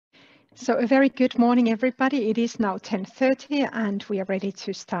So a very good morning, everybody. It is now 10:30 and we are ready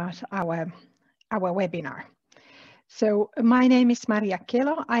to start our webinar. So my name is Maria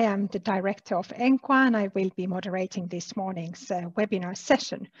Kelo. I am the director of ENQA and I will be moderating this morning's webinar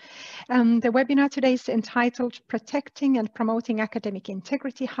session. The webinar today is entitled Protecting and Promoting Academic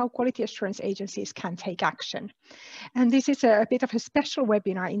Integrity, How Quality Assurance Agencies Can Take Action. And this is a bit of a special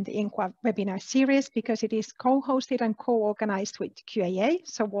webinar in the ENQA webinar series because it is co-hosted and co-organized with QAA.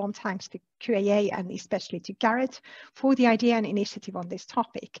 So warm thanks to QAA and especially to Garrett for the idea and initiative on this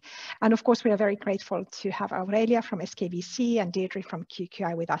topic. And of course, we are very grateful to have Aurelia from SKVC and Deirdre from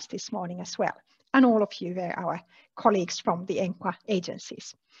QQI with us this morning as well. And all of you, they're our colleagues from the ENQA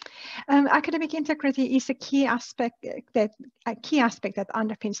agencies. Academic integrity is a key aspect that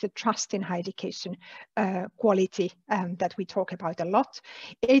underpins the trust in higher education quality that we talk about a lot.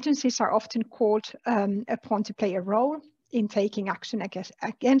 Agencies are often called upon to play a role in taking action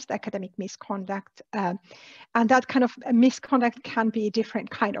against academic misconduct. And that kind of misconduct can be different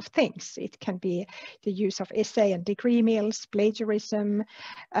kind of things. It can be the use of essay and degree mills, plagiarism,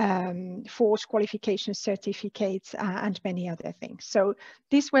 forged qualification certificates, and many other things. So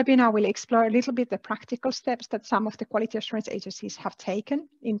this webinar will explore a little bit the practical steps that some of the quality assurance agencies have taken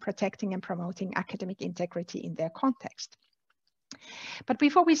in protecting and promoting academic integrity in their context. But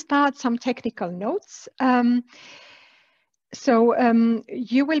before we start, some technical notes.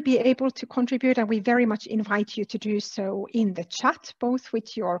 You will be able to contribute, and we very much invite you to do so in the chat, both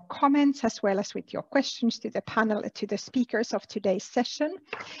with your comments as well as with your questions to the panel, to the speakers of today's session.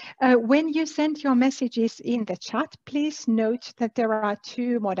 When you send your messages in the chat, please note that there are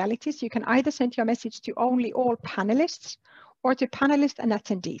two modalities. You can either send your message to only all panelists or to panelists and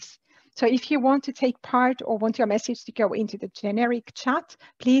attendees. So if you want to take part or want your message to go into the generic chat,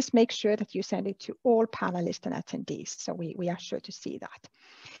 please make sure that you send it to all panelists and attendees. So we are sure to see that.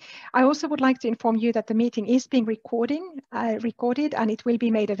 I also would like to inform you that the meeting is being recorded and it will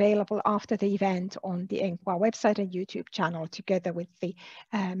be made available after the event on the ENQA website and YouTube channel together with the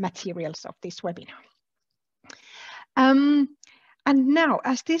materials of this webinar. And now,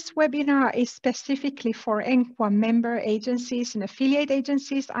 as this webinar is specifically for ENQA member agencies and affiliate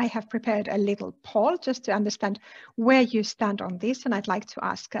agencies, I have prepared a little poll just to understand where you stand on this. And I'd like to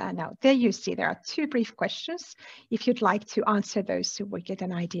ask now, there you see, there are two brief questions. If you'd like to answer those, so we get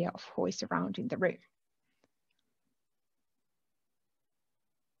an idea of who is around in the room.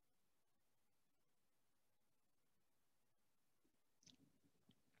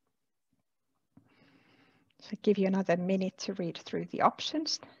 So I'll give you another minute to read through the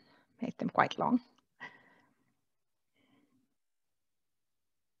options, made them quite long.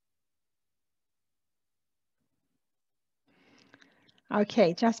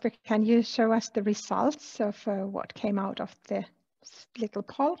 Okay, Jasper, can you show us the results of what came out of the little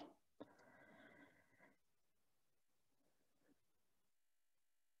poll?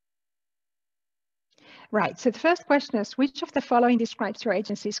 Right, so the first question is, which of the following describes your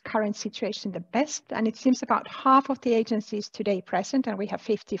agency's current situation the best? And it seems about half of the agencies today present, and we have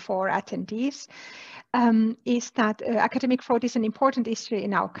 54 attendees, is that academic fraud is an important issue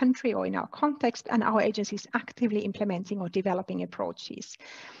in our country or in our context, and our agency is actively implementing or developing approaches.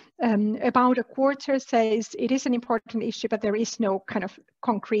 About a quarter says it is an important issue, but there is no kind of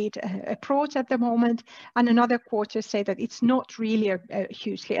concrete approach at the moment. And another quarter say that it's not really a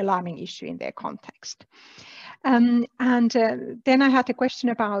hugely alarming issue in their context. Then I had a question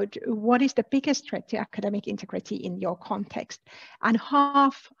about what is the biggest threat to academic integrity in your context? And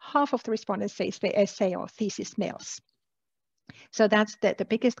half of the respondents say it's the essay or thesis mills. So that's the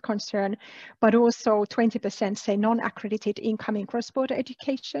biggest concern, but also 20% say non-accredited incoming cross-border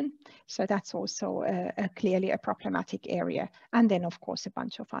education. So that's also clearly a problematic area. And then, of course, a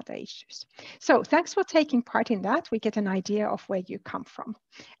bunch of other issues. So thanks for taking part in that. We get an idea of where you come from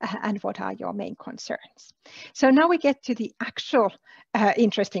and what are your main concerns. So now we get to the actual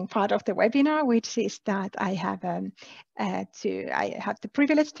interesting part of the webinar, which is that I have the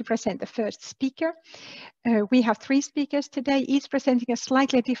privilege to present the first speaker. We have 3 speakers today, each presenting a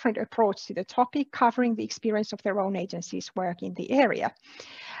slightly different approach to the topic, covering the experience of their own agency's work in the area.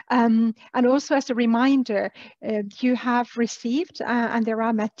 And also as a reminder, you have received, and there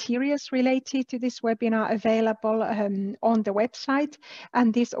are materials related to this webinar available on the website.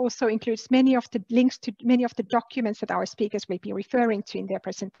 And this also includes many of the links to many of the documents that our speakers will be referring to in their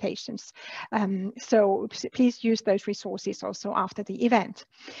presentations. So please use those resources also after the event.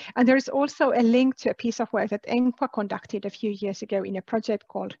 And there is also a link to a piece of work that ENQA conducted a few years ago in a project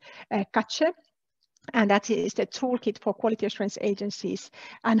called QAA, And that is the toolkit for quality assurance agencies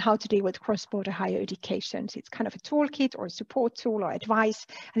and how to deal with cross-border higher education. So it's kind of a toolkit or support tool or advice.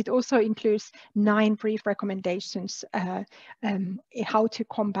 And it also includes 9 brief recommendations how to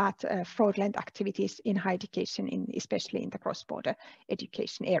combat fraudulent activities in higher education, especially in the cross-border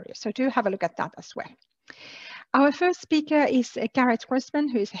education area. So do have a look at that as well. Our first speaker is Gareth Grossman,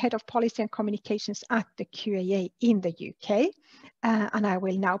 who is Head of Policy and Communications at the QAA in the UK. And I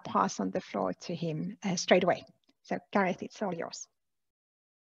will now pass on the floor to him straight away. So Gareth, it's all yours.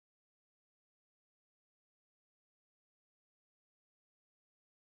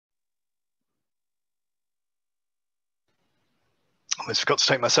 Almost forgot to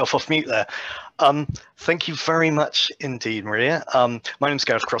take myself off mute there. Thank you very much indeed, Maria. My name is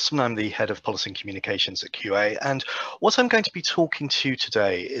Gareth Crossman. I'm the Head of Policy and Communications at QA. And what I'm going to be talking to you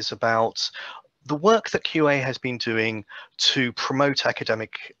today is about the work that QA has been doing to promote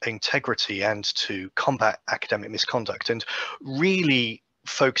academic integrity and to combat academic misconduct, and really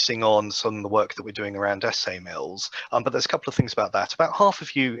focusing on some of the work that we're doing around essay mills. But there's a couple of things about that. About half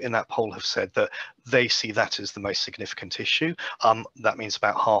of you in that poll have said that they see that as the most significant issue. That means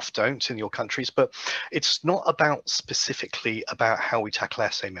about half don't in your countries, but it's not about specifically about how we tackle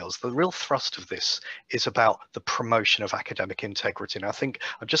essay mills. The real thrust of this is about the promotion of academic integrity. And I think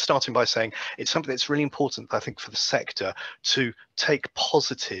I'm just starting by saying it's something that's really important, I think, for the sector to take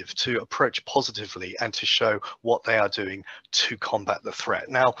positive, to approach positively and to show what they are doing to combat the threat.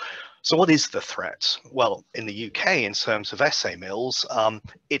 Now, so what is the threat? Well, in the UK, in terms of essay mills,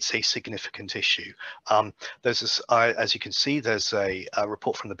 it's a significant issue. There's this, as you can see, there's a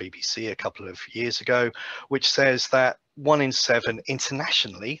report from the BBC a couple of years ago, which says that 1 in 7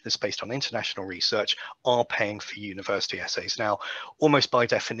 internationally, that's based on international research, are paying for university essays. Now, almost by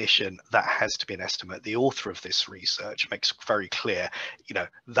definition, that has to be an estimate. The author of this research makes very clear, you know,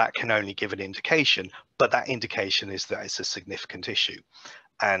 that can only give an indication, but that indication is that it's a significant issue.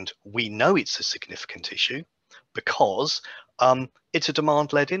 And we know it's a significant issue because it's a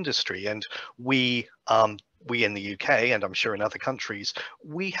demand-led industry, and we in the UK, and I'm sure in other countries,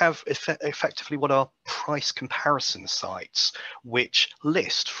 we have effectively what are price comparison sites, which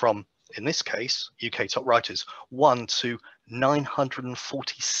list from, in this case, UK top writers, 1 to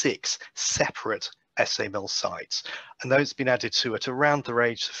 946 separate essay mill sites, and those have been added to at around the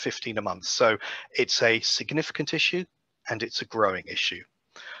rate of 15 a month. So it's a significant issue and it's a growing issue.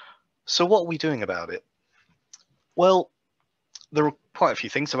 So what are we doing about it? Well, there are quite a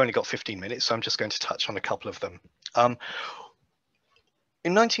few things. I've only got 15 minutes, so I'm just going to touch on a couple of them.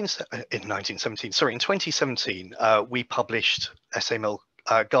 In 2017, we published essay mill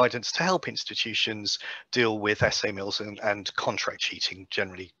guidance to help institutions deal with essay mills and contract cheating,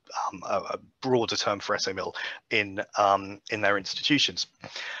 generally a broader term for essay mill in their institutions.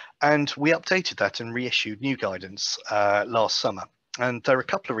 And we updated that and reissued new guidance last summer. And there are a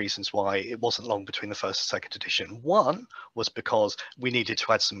couple of reasons why it wasn't long between the first and second edition. One was because we needed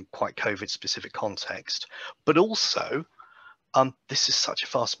to add some quite COVID-specific context, but also this is such a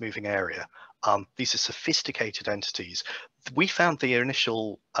fast-moving area. These are sophisticated entities. We found the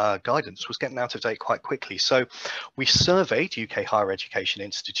initial guidance was getting out of date quite quickly. So we surveyed UK higher education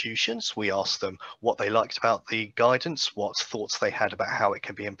institutions. We asked them what they liked about the guidance, what thoughts they had about how it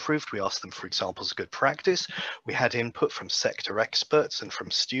can be improved. We asked them for examples of good practice. We had input from sector experts and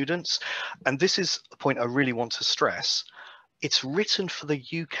from students. And this is a point I really want to stress. It's written for the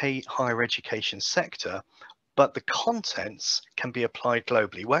UK higher education sector, but the contents can be applied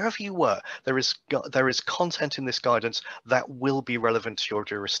globally. Wherever you work, there is content in this guidance that will be relevant to your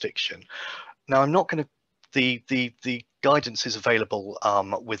jurisdiction. Now, I'm not going to, the guidance is available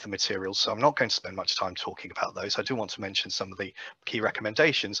with the materials, so I'm not going to spend much time talking about those. I do want to mention some of the key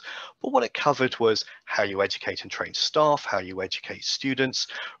recommendations, but what it covered was how you educate and train staff, how you educate students,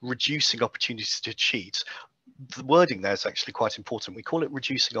 reducing opportunities to cheat. The wording there is actually quite important. We call it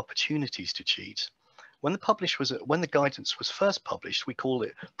reducing opportunities to cheat. When the guidance was first published, we call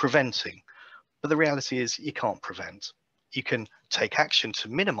it preventing, but the reality is you can't prevent. You can take action to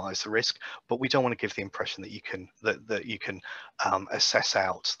minimize the risk, but we don't want to give the impression that you can assess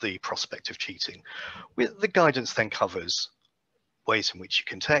out the prospect of cheating. The guidance then covers ways in which you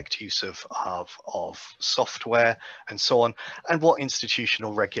can detect use of software and so on, and what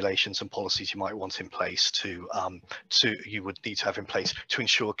institutional regulations and policies you might want in place you would need to have in place to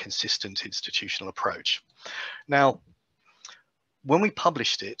ensure a consistent institutional approach. Now, When we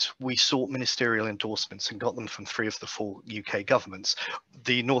published it, we sought ministerial endorsements and got them from 3 of the 4 UK governments.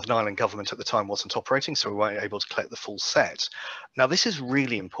 The Northern Ireland government at the time wasn't operating, so we weren't able to collect the full set. Now, this is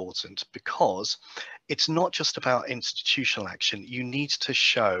really important because it's not just about institutional action. You need to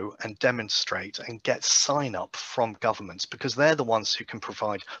show and demonstrate and get sign up from governments, because they're the ones who can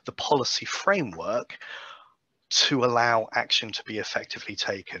provide the policy framework to allow action to be effectively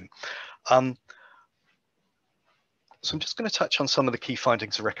taken. So I'm just going to touch on some of the key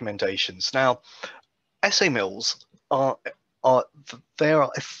findings and recommendations. Now, SA mills are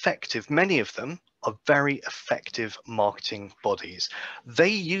effective. Many of them are very effective marketing bodies. They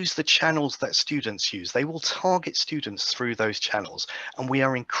use the channels that students use. They will target students through those channels. And we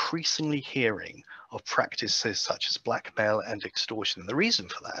are increasingly hearing of practices such as blackmail and extortion. And the reason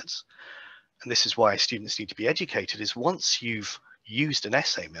for that, and this is why students need to be educated, is once you've used an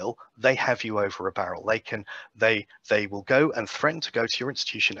SA mill, they have you over a barrel. They will go and threaten to go to your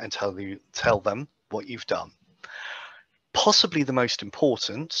institution and tell them what you've done. Possibly the most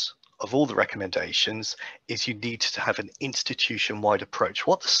important of all the recommendations is you need to have an institution-wide approach.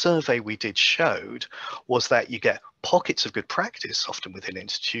 What the survey we did showed was that you get pockets of good practice often within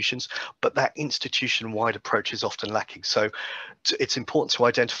institutions, but that institution-wide approach is often lacking. So it's important to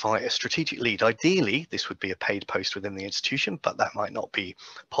identify a strategic lead. Ideally, this would be a paid post within the institution, but that might not be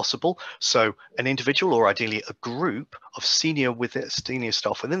possible. So an individual, or ideally a group of senior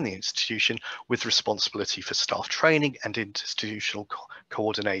staff within the institution with responsibility for staff training and institutional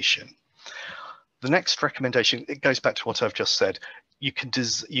coordination. The next recommendation, it goes back to what I've just said. You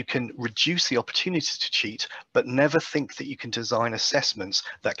can reduce the opportunity to cheat, but never think that you can design assessments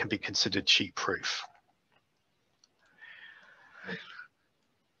that can be considered cheat-proof.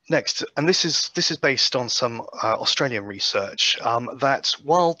 Next, and this is based on some Australian research, that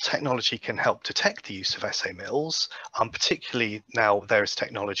while technology can help detect the use of SA mills, particularly now there is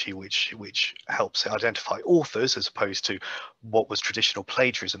technology which helps identify authors, as opposed to what was traditional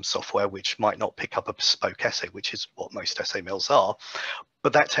plagiarism software, which might not pick up a bespoke essay, which is what most SA mills are.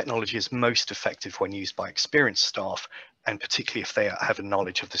 But that technology is most effective when used by experienced staff, and particularly if they have a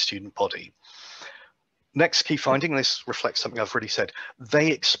knowledge of the student body. Next key finding, this reflects something I've already said,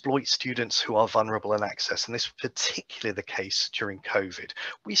 they exploit students who are vulnerable in access, and this was particularly the case during COVID.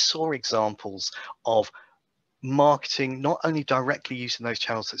 We saw examples of marketing not only directly using those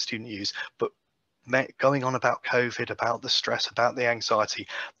channels that students use, but going on about COVID, about the stress, about the anxiety.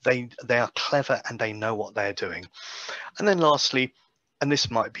 They are clever and they know what they're doing. And then lastly, and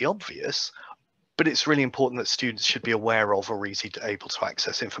this might be obvious, but it's really important that students should be aware of or able to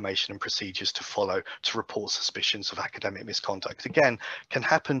access information and procedures to follow to report suspicions of academic misconduct. Again, can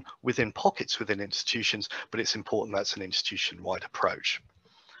happen within pockets within institutions, but it's important that's an institution-wide approach.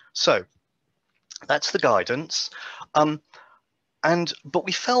 So that's the guidance. But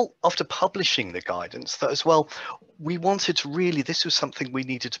we felt after publishing the guidance that as well, we wanted to really, this was something we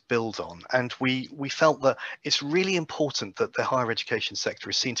needed to build on. And we felt that it's really important that the higher education sector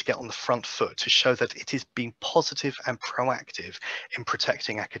is seen to get on the front foot to show that it is being positive and proactive in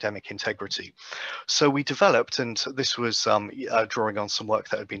protecting academic integrity. So we developed, and this was drawing on some work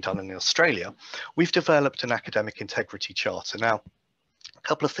that had been done in Australia, we've developed an academic integrity charter. Now, a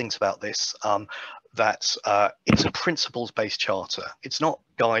couple of things about this, that it's a principles-based charter. It's not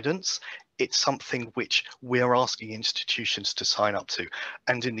guidance. It's something which we're asking institutions to sign up to.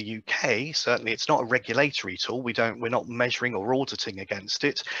 And in the UK, certainly it's not a regulatory tool. We're not measuring or auditing against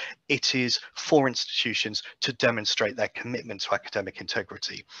it. It is for institutions to demonstrate their commitment to academic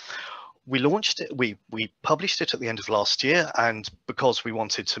integrity. We launched it, we published it at the end of last year, and because we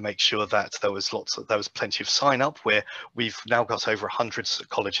wanted to make sure that there was plenty of sign up, where we've now got over 100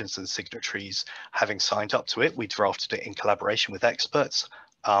 colleges and signatories having signed up to it. We drafted it in collaboration with experts,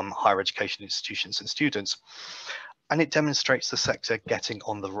 higher education institutions and students, and it demonstrates the sector getting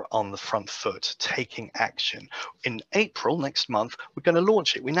on the front foot, taking action. In April next month, we're going to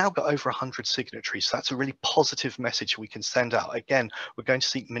launch it. We now got over 100 signatories, so that's a really positive message we can send out. Again, we're going to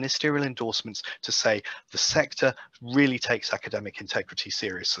seek ministerial endorsements to say the sector really takes academic integrity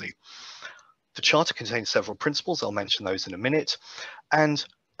seriously. The charter contains several principles. I'll mention those in a minute. And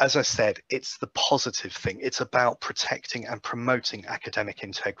as I said, it's the positive thing. It's about protecting and promoting academic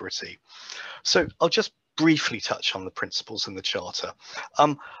integrity. So I'll just briefly touch on the principles in the charter.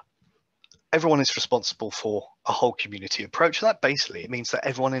 Everyone is responsible for a whole community approach. That basically, it means that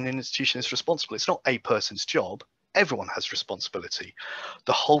everyone in an institution is responsible. It's not a person's job. Everyone has responsibility.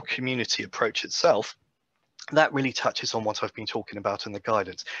 The whole community approach itself that really touches on what I've been talking about in the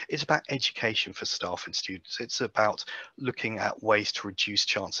guidance. It's about education for staff and students. It's about looking at ways to reduce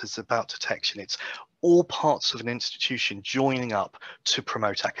chances. It's about detection. It's all parts of an institution joining up to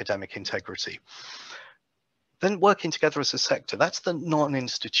promote academic integrity. Then working together as a sector, that's the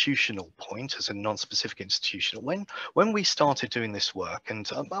non-institutional point, as a non-specific institutional. When we started doing this work, and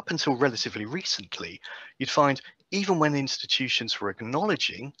up until relatively recently, you'd find even when institutions were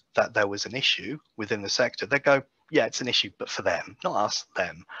acknowledging that there was an issue within the sector, they'd go, yeah, it's an issue, but for them, not us,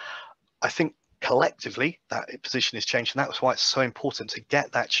 them. I think collectively that position has changed, and that's why it's so important to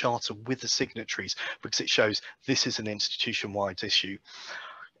get that charter with the signatories, because it shows this is an institution-wide issue.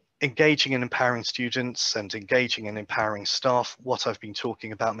 Engaging and empowering students and engaging and empowering staff, what I've been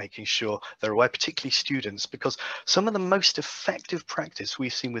talking about, making sure they're aware, particularly students, because some of the most effective practice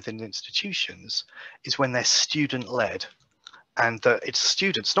we've seen within institutions is when they're student-led, and it's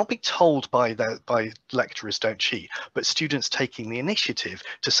students not being told by lecturers don't cheat, but students taking the initiative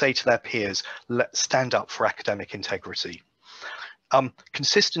to say to their peers, let's stand up for academic integrity.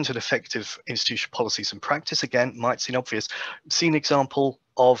 Consistent and effective institutional policies and practice, again, might seem obvious. See an example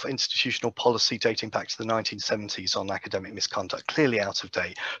of institutional policy dating back to the 1970s on academic misconduct, clearly out of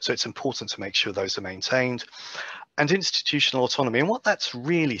date. So it's important to make sure those are maintained. And institutional autonomy. And what that's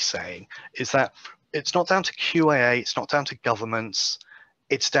really saying is that it's not down to QAA, it's not down to governments,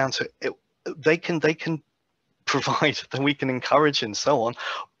 it's down to, they can provide, that we can encourage and so on,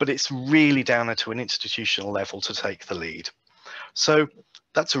 but it's really down to an institutional level to take the lead. So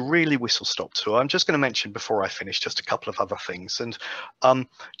that's a really whistle-stop tour. I'm just going to mention before I finish just a couple of other things, and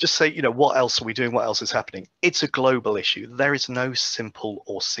just say, you know, what else are we doing? What else is happening? It's a global issue. There is no simple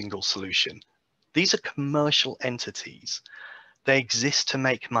or single solution. These are commercial entities. They exist to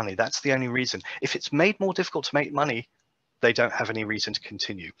make money. That's the only reason. If it's made more difficult to make money, they don't have any reason to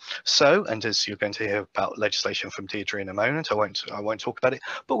continue. So, and as you're going to hear about legislation from Deirdre in a moment, I won't talk about it,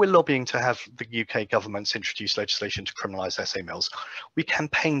 but we're lobbying to have the UK government's introduce legislation to criminalise SA mills. We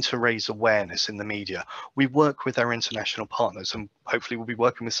campaign to raise awareness in the media. We work with our international partners, and hopefully we'll be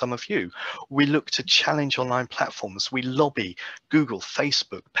working with some of you. We look to challenge online platforms. We lobby Google,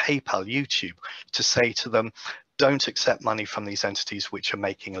 Facebook, PayPal, YouTube to say to them, don't accept money from these entities which are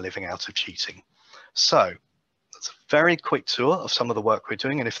making a living out of cheating. So, that's a very quick tour of some of the work we're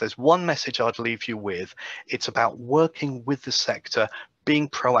doing. And if there's one message I'd leave you with, it's about working with the sector, being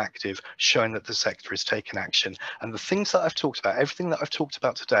proactive, showing that the sector is taking action. And the things that I've talked about, everything that I've talked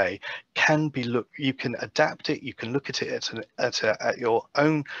about today, you can adapt it, you can look at it at your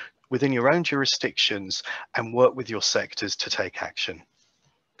own, within your own jurisdictions, and work with your sectors to take action.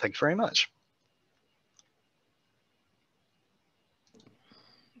 Thank you very much.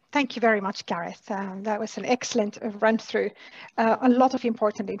 Thank you very much, Gareth. That was an excellent run through. A lot of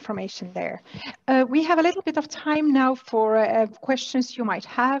important information there. We have a little bit of time now for questions you might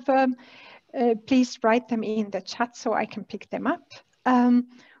have. Please write them in the chat so I can pick them up.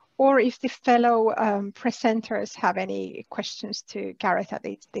 Or if the fellow presenters have any questions to Gareth at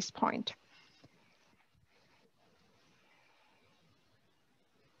this point.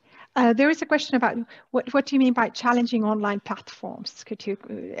 There is a question about what do you mean by challenging online platforms? Could you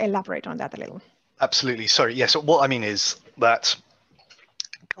elaborate on that a little? Absolutely. Sorry. Yes. What I mean is that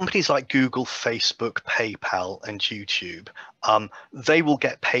companies like Google, Facebook, PayPal, and YouTube, they will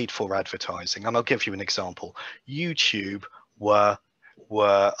get paid for advertising. And I'll give you an example. YouTube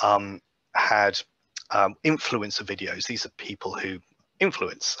had influencer videos. These are people who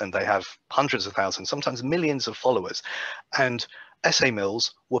influence, and they have hundreds of thousands, sometimes millions of followers. And SA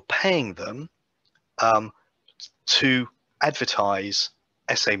mills were paying them to advertise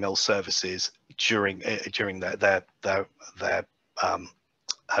SA mill services during their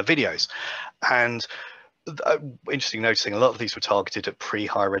videos. And interesting noticing, a lot of these were targeted at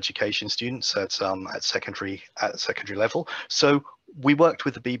pre-higher education students at secondary level. So we worked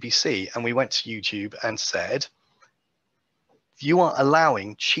with the BBC and we went to YouTube and said, you are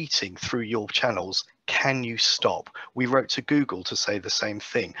allowing cheating through your channels. Can you stop? We wrote to Google to say the same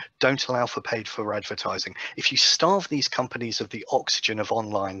thing. Don't allow for paid for advertising. If you starve these companies of the oxygen of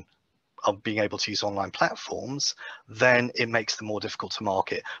being able to use online platforms, then it makes them more difficult to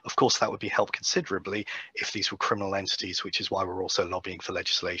market. Of course, that would be helped considerably if these were criminal entities, which is why we're also lobbying for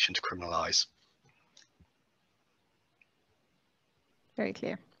legislation to criminalize. Very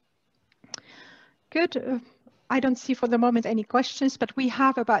clear. Good. I don't see for the moment any questions, but we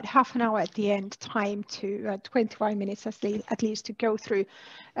have about half an hour at the end time to 25 minutes at least to go through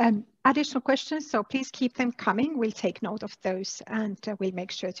additional questions, so please keep them coming. We'll take note of those and we'll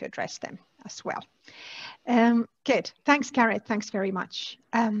make sure to address them as well. Good. Thanks, Gareth. Thanks very much.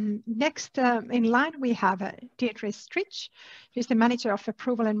 Next in line, we have Deirdre Stritch, who's the Manager of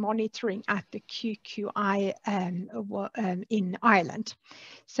Approval and Monitoring at the QQI in Ireland.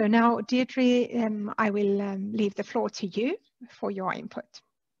 So now, Deirdre, I will leave the floor to you for your input.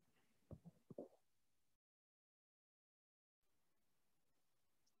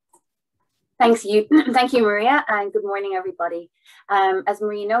 Thank you, Maria, and good morning, everybody. As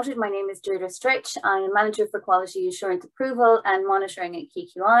Maria noted, my name is Deirdre Stritch. I am Manager for Quality Assurance Approval and Monitoring at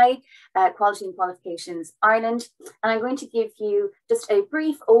QQI, Quality and Qualifications Ireland. And I'm going to give you just a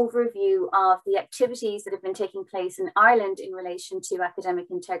brief overview of the activities that have been taking place in Ireland in relation to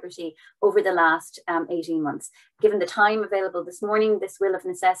academic integrity over the last 18 months. Given the time available this morning, this will of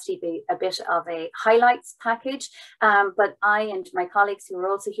necessity be a bit of a highlights package, but I and my colleagues who are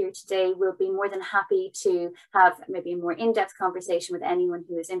also here today will be more than happy to have maybe a more in-depth conversation with anyone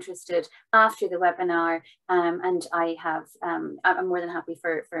who is interested after the webinar. And I'm more than happy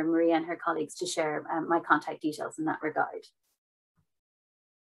for Maria and her colleagues to share my contact details in that regard.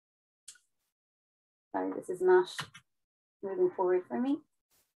 Sorry, this is not moving forward for me.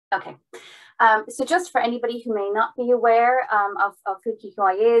 Okay. So just for anybody who may not be aware of who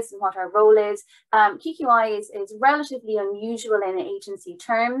QQI is and what our role is, QQI is relatively unusual in agency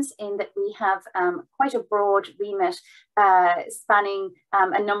terms in that we have quite a broad remit spanning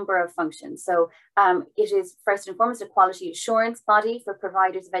a number of functions. So it is first and foremost a quality assurance body for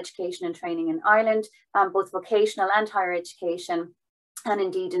providers of education and training in Ireland, both vocational and higher education, and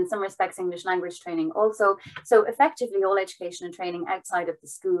indeed in some respects English language training also. So effectively all education and training outside of the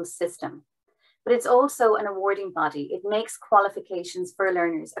school system. But it's also an awarding body. It makes qualifications for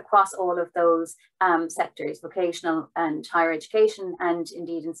learners across all of those sectors, vocational and higher education, and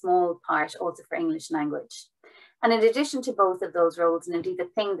indeed in small part also for English language. And in addition to both of those roles, and indeed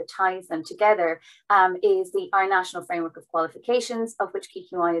the thing that ties them together is our national framework of qualifications, of which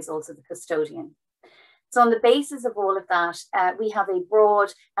QQI is also the custodian. So on the basis of all of that, we have a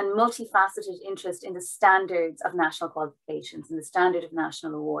broad and multifaceted interest in the standards of national qualifications and the standard of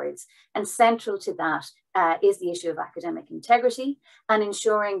national awards. And central to that is the issue of academic integrity and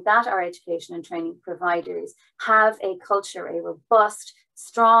ensuring that our education and training providers have a culture, a robust,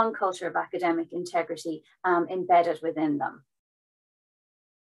 strong culture of academic integrity embedded within them.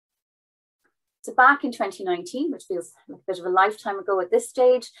 So back in 2019, which feels like a bit of a lifetime ago at this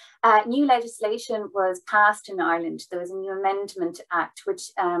stage, new legislation was passed in Ireland. There was a new Amendment Act, which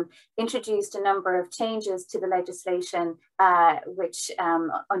introduced a number of changes to the legislation which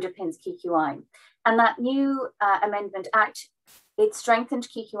underpins QQI. And that new Amendment Act, it strengthened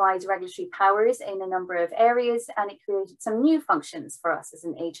QQI's regulatory powers in a number of areas, and it created some new functions for us as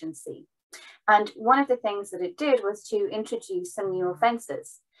an agency. And one of the things that it did was to introduce some new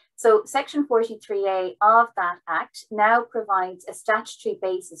offences. So Section 43A of that Act now provides a statutory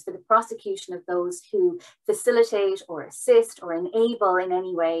basis for the prosecution of those who facilitate or assist or enable in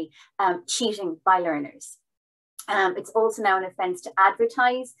any way cheating by learners. It's also now an offence to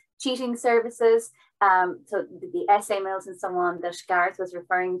advertise cheating services. So the essay mills and so on that Gareth was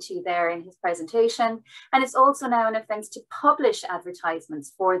referring to there in his presentation. And it's also now an offence to publish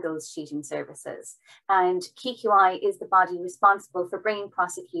advertisements for those cheating services. And QQI is the body responsible for bringing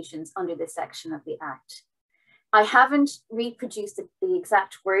prosecutions under this section of the Act. I haven't reproduced the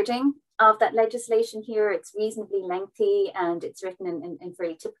exact wording of that legislation here. It's reasonably lengthy and it's written in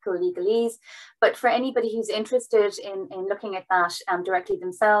very typical legalese. But for anybody who's interested in looking at that directly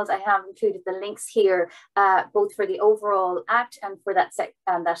themselves, I have included the links here, both for the overall Act and for that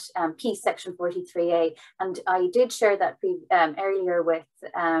piece, Section 43A. And I did share that earlier with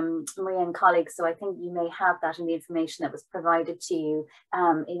Maria and colleagues, so I think you may have that in the information that was provided to you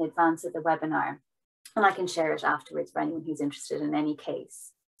in advance of the webinar. And I can share it afterwards for anyone who's interested in any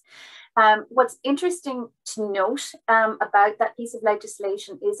case. What's interesting to note about that piece of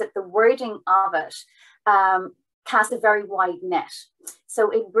legislation is that the wording of it casts a very wide net. So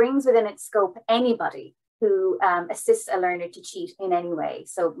it brings within its scope anybody who assists a learner to cheat in any way.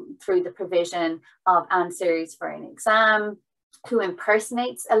 So through the provision of answers for an exam, who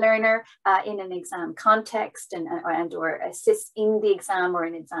impersonates a learner in an exam context and or assists in the exam or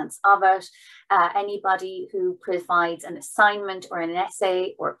in advance of it, anybody who provides an assignment or an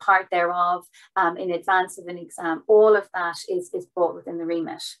essay or part thereof in advance of an exam, all of that is brought within the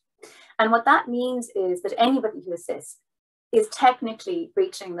remit. And what that means is that anybody who assists is technically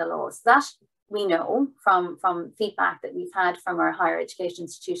breaching the laws. That we know from feedback that we've had from our higher education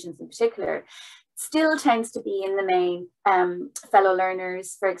institutions in particular. still tends to be in the main fellow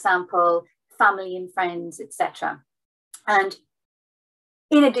learners, for example, family and friends, etc. And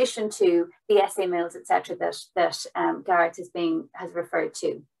in addition to the essay mills, etc., that Gareth has referred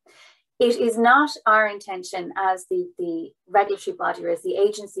to. It is not our intention as the regulatory body or as the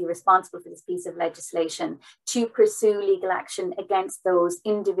agency responsible for this piece of legislation to pursue legal action against those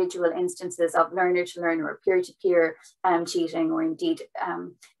individual instances of learner-to-learner or peer-to-peer cheating, or indeed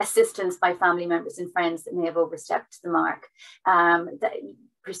assistance by family members and friends that may have overstepped the mark.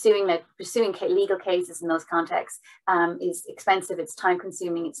 Pursuing legal cases in those contexts is expensive, it's time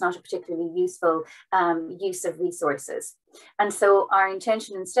consuming, it's not a particularly useful use of resources. And so our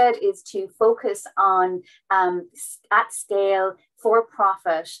intention instead is to focus on at scale,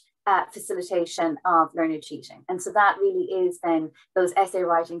 for-profit facilitation of learner cheating. And so that really is then those essay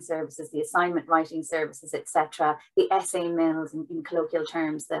writing services, the assignment writing services, etc., the essay mills in colloquial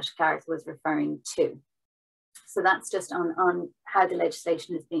terms that Gareth was referring to. So that's just on how the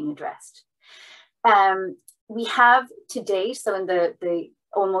legislation is being addressed. We have to date, so in the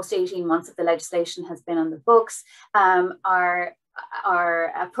almost 18 months that the legislation has been on the books, our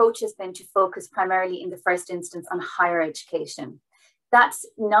approach has been to focus primarily in the first instance on higher education. That's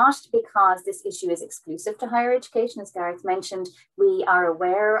not because this issue is exclusive to higher education. As Gareth mentioned, we are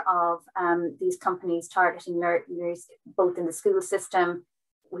aware of these companies targeting learners both in the school system,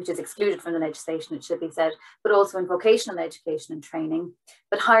 which is excluded from the legislation, it should be said, but also in vocational education and training.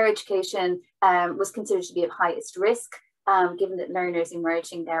 But higher education was considered to be of highest risk, given that learners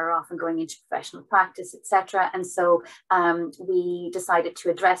emerging there are often going into professional practice, etc. And so we decided to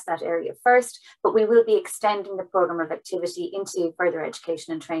address that area first, but we will be extending the programme of activity into further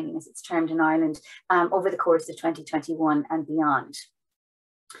education and training, as it's termed in Ireland, over the course of 2021 and beyond.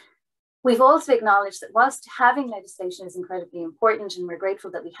 We've also acknowledged that whilst having legislation is incredibly important, and we're grateful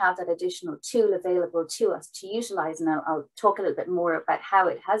that we have that additional tool available to us to utilise, and I'll talk a little bit more about how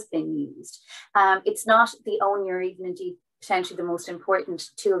it has been used, it's not the only or even indeed potentially the most important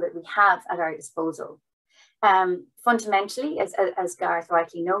tool that we have at our disposal. Fundamentally, as Gareth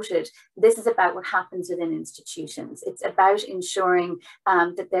rightly noted, this is about what happens within institutions. It's about ensuring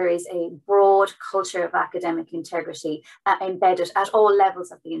that there is a broad culture of academic integrity embedded at all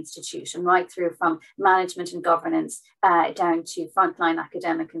levels of the institution, right through from management and governance down to frontline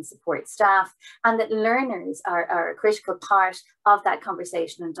academic and support staff, and that learners are a critical part of that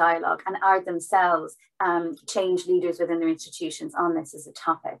conversation and dialogue and are themselves change leaders within their institutions on this as a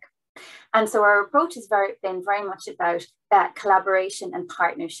topic. And so our approach has been very much about collaboration and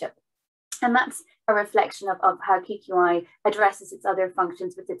partnership. And that's a reflection of how QQI addresses its other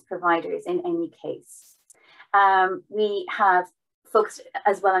functions with its providers in any case. We have focused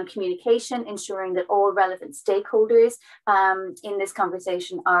as well on communication, ensuring that all relevant stakeholders in this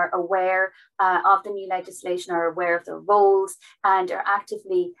conversation are aware of the new legislation, are aware of their roles, and are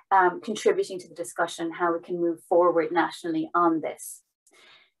actively contributing to the discussion how we can move forward nationally on this.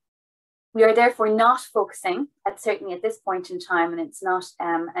 We are therefore not focusing, certainly at this point in time, and it's not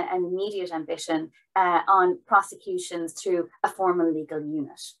an immediate ambition, on prosecutions through a formal legal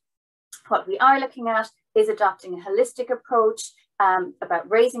unit. What we are looking at is adopting a holistic approach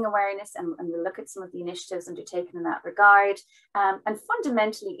about raising awareness, and we'll look at some of the initiatives undertaken in that regard, and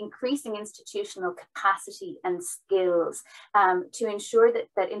fundamentally increasing institutional capacity and skills to ensure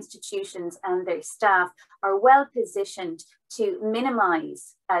that institutions and their staff are well positioned to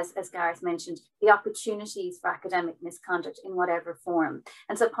minimise, as Gareth mentioned, the opportunities for academic misconduct in whatever form.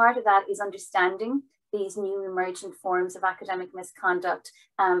 And so part of that is understanding these new emergent forms of academic misconduct,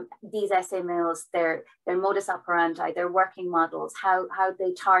 these essay mills, their modus operandi, their working models, how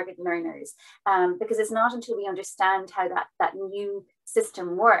they target learners. Because it's not until we understand how that new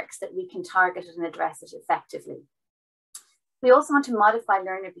system works that we can target it and address it effectively. We also want to modify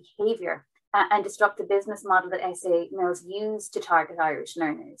learner behaviour and disrupt the business model that essay mills use to target Irish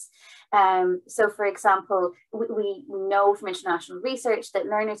learners. So for example, we know from international research that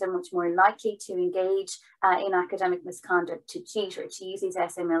learners are much more likely to engage in academic misconduct, to cheat or to use these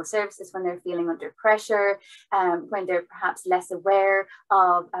essay mill services when they're feeling under pressure, when they're perhaps less aware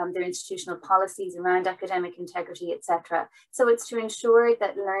of their institutional policies around academic integrity, etc. So it's to ensure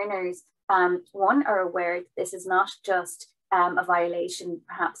that learners, one, are aware that this is not just a violation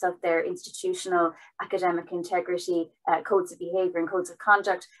perhaps of their institutional academic integrity, codes of behaviour and codes of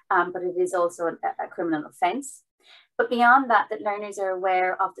conduct, but it is also a criminal offence. But beyond that, that learners are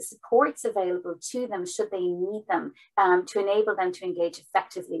aware of the supports available to them should they need them to enable them to engage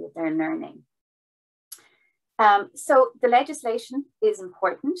effectively with their learning. So the legislation is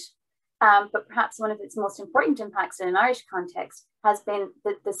important, but perhaps one of its most important impacts in an Irish context has been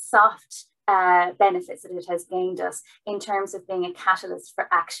the soft benefits that it has gained us in terms of being a catalyst for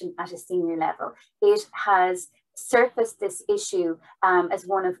action at a senior level. It has surfaced this issue as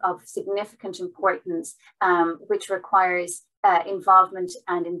one of significant importance, which requires involvement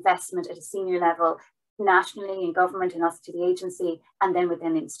and investment at a senior level, nationally in government and also to the agency, and then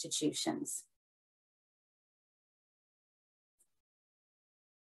within institutions.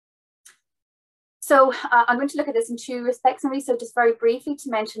 So I'm going to look at this in two respects, Marie. So just very briefly to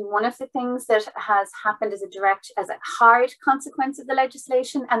mention one of the things that has happened as a hard consequence of the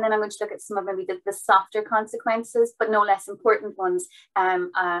legislation, and then I'm going to look at some of maybe the softer consequences, but no less important ones of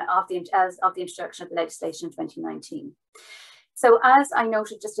the introduction of the legislation in 2019. So as I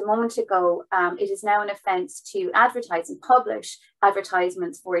noted just a moment ago, it is now an offence to advertise and publish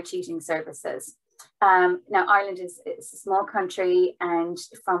advertisements for cheating services. Now, Ireland is a small country, and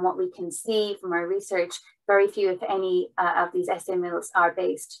from what we can see from our research, very few, if any, of these essay mills are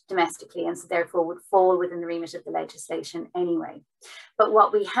based domestically, and so therefore would fall within the remit of the legislation anyway. But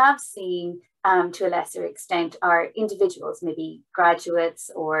what we have seen to a lesser extent are individuals, maybe graduates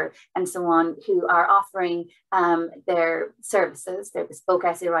and so on, who are offering their services, their bespoke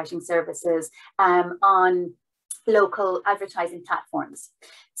essay writing services on local advertising platforms.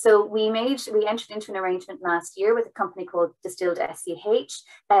 So we entered into an arrangement last year with a company called Distilled SCH.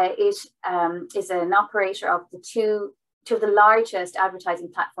 It is an operator of two of the largest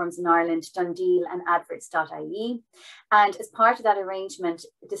advertising platforms in Ireland, Dundee and adverts.ie. And as part of that arrangement,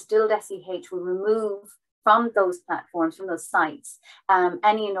 Distilled SCH will remove from those platforms, from those sites,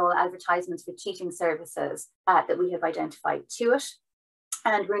 any and all advertisements for cheating services that we have identified to it.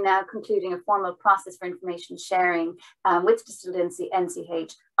 And we're now concluding a formal process for information sharing with Distilled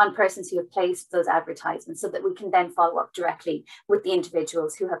NCH on persons who have placed those advertisements, so that we can then follow up directly with the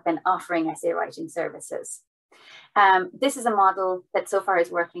individuals who have been offering essay writing services. This is a model that so far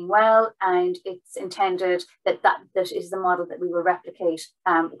is working well, and it's intended that is a model that we will replicate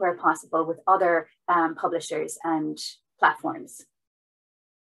where possible with other publishers and platforms.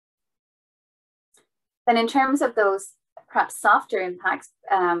 Then in terms of those perhaps softer impacts,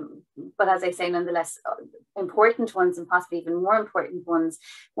 but as I say, nonetheless important ones, and possibly even more important ones.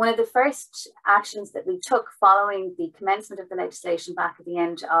 One of the first actions that we took following the commencement of the legislation back at the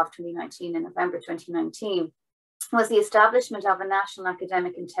end of 2019, in November 2019, was the establishment of a National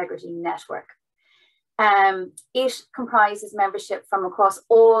Academic Integrity Network. It comprises membership from across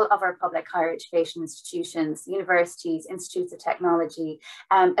all of our public higher education institutions, universities, institutes of technology,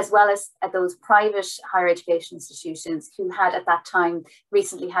 as well as those private higher education institutions who had at that time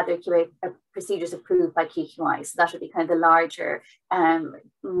recently had their QA procedures approved by QAA. So that would be kind of the larger,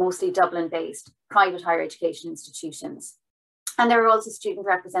 mostly Dublin-based private higher education institutions. And there are also student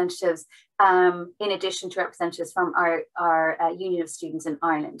representatives, in addition to representatives from our Union of Students in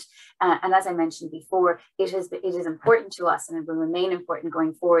Ireland. And as I mentioned before, it is important to us, and it will remain important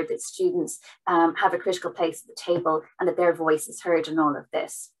going forward, that students have a critical place at the table and that their voice is heard in all of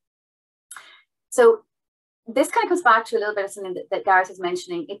this. So this kind of goes back to a little bit of something that Gareth was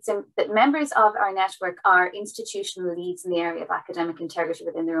mentioning. It's that members of our network are institutional leads in the area of academic integrity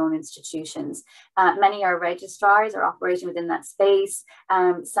within their own institutions. Many are registrars or operating within that space.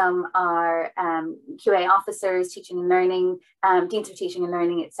 Some are QA officers, teaching and learning, deans of teaching and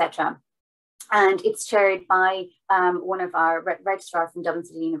learning, etc. And it's chaired by one of our registrars from Dublin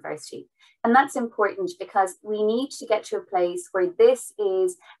City University. And that's important because we need to get to a place where this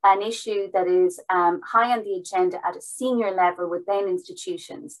is an issue that is high on the agenda at a senior level within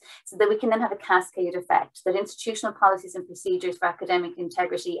institutions, so that we can then have a cascade effect, that institutional policies and procedures for academic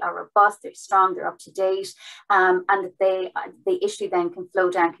integrity are robust, they're strong, they're up to date, and that the issue then can flow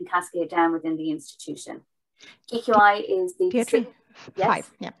down, can cascade down within the institution. QAA is the... Deirdre, yes?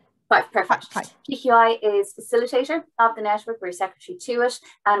 5, yeah. 5, perfect. QAA is facilitator of the network. We're secretary to it,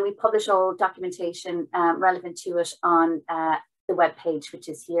 and we publish all documentation relevant to it on the web page, which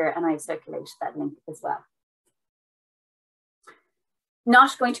is here, and I've circulated that link as well.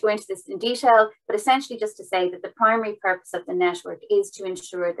 Not going to go into this in detail, but essentially just to say that the primary purpose of the network is to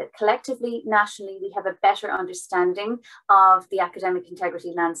ensure that collectively, nationally, we have a better understanding of the academic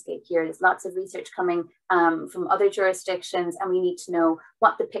integrity landscape here. There's lots of research coming from other jurisdictions, and we need to know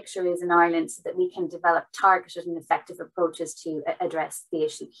what the picture is in Ireland so that we can develop targeted and effective approaches to address the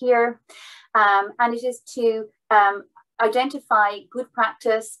issue here. And it is to identify good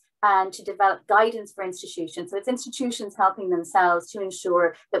practice and to develop guidance for institutions. So it's institutions helping themselves to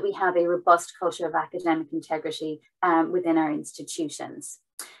ensure that we have a robust culture of academic integrity within our institutions.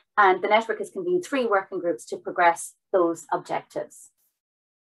 And the network has convened 3 working groups to progress those objectives.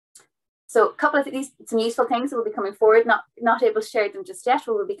 So a couple of these, some useful things that will be coming forward, not able to share them just yet,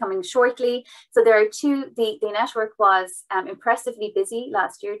 but will be coming shortly. So there are two, the network was impressively busy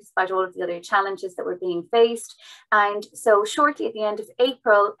last year, despite all of the other challenges that were being faced. And so shortly at the end of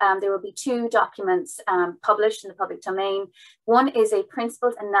April, there will be two documents published in the public domain. One is a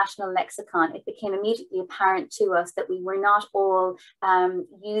principled and national lexicon. It became immediately apparent to us that we were not all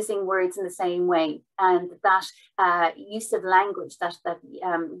using words in the same way, and that use of language that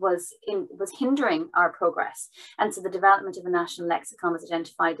was hindering our progress. And so the development of a national lexicon was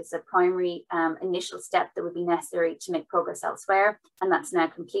identified as a primary initial step that would be necessary to make progress elsewhere. And that's now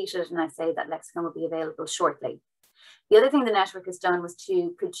completed. And I say that lexicon will be available shortly. The other thing the network has done was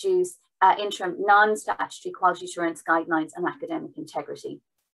to produce interim non-statutory quality assurance guidelines on academic integrity.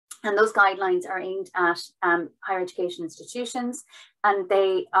 And those guidelines are aimed at higher education institutions, and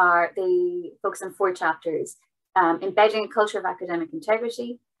they focus on 4 chapters: embedding a culture of academic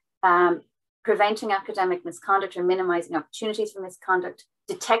integrity, preventing academic misconduct or minimizing opportunities for misconduct,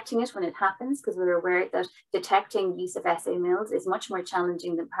 detecting it when it happens, because we're aware that detecting use of essay mills is much more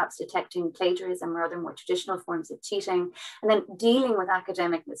challenging than perhaps detecting plagiarism or other more traditional forms of cheating, and then dealing with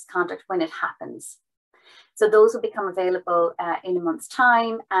academic misconduct when it happens. So those will become available in a month's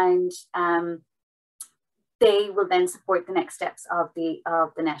time, and they will then support the next steps of the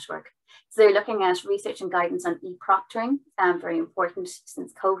network. So they're looking at research and guidance on e-proctoring, very important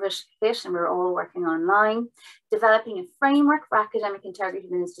since COVID hit and we're all working online. Developing a framework for academic integrity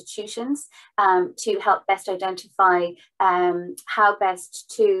in institutions to help best identify how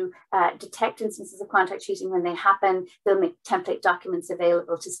best to detect instances of contract cheating when they happen. They'll make template documents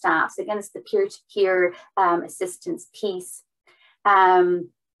available to staff. So again, it's the peer-to-peer assistance piece.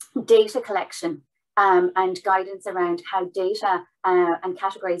 Data collection. And guidance around how data and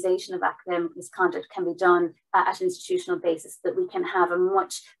categorization of academic misconduct can be done at an institutional basis, so that we can have a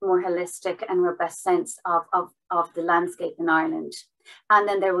much more holistic and robust sense of the landscape in Ireland. And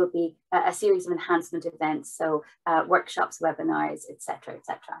then there will be a series of enhancement events, so workshops, webinars, etc.,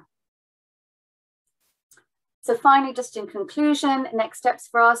 etc. So finally, just in conclusion, next steps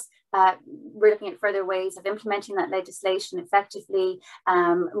for us, we're looking at further ways of implementing that legislation effectively,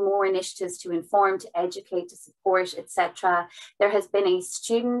 more initiatives to inform, to educate, to support, etc. There has been a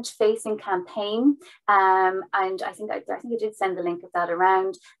student-facing campaign, and I think I did send the link of that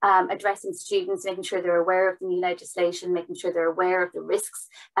around, addressing students, making sure they're aware of the new legislation, making sure they're aware of the risks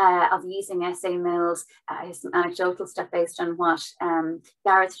of using essay mills. Some anecdotal stuff based on what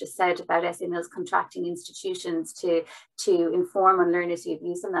Gareth just said about essay mills contracting institutions to inform on learners who have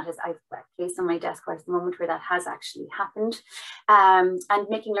used them. That has, I've a case on my desk right at the moment where that has actually happened, and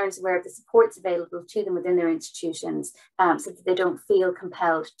making learners aware of the supports available to them within their institutions, so that they don't feel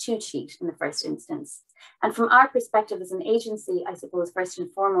compelled to cheat in the first instance. And from our perspective as an agency, I suppose first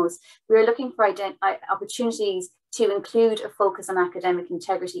and foremost, we're looking for opportunities to include a focus on academic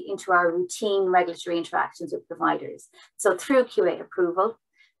integrity into our routine regulatory interactions with providers. So through QA approval,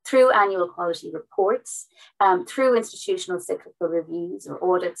 through annual quality reports, through institutional cyclical reviews or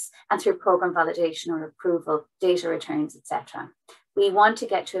audits, and through programme validation or approval, data returns, etc. We want to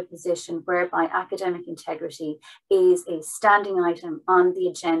get to a position whereby academic integrity is a standing item on the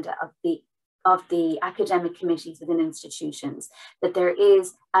agenda of the academic committees within institutions, that there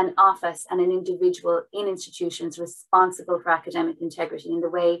is an office and an individual in institutions responsible for academic integrity in the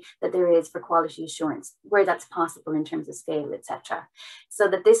way that there is for quality assurance, where that's possible in terms of scale, etc. So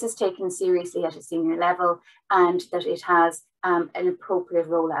that this is taken seriously at a senior level, and that it has an appropriate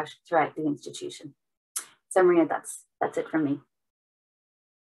rollout throughout the institution. So Maria, that's it from me.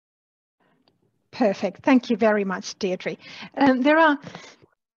 Perfect. Thank you very much, Deirdre. There are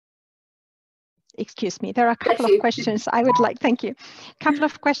a couple of questions I would like, thank you. A couple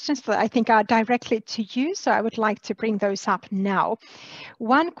of questions that I think are directly to you, so I would like to bring those up now.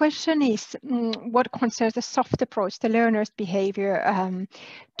 One question is what concerns the soft approach, the learner's behavior.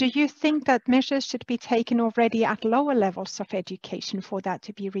 Do you think that measures should be taken already at lower levels of education for that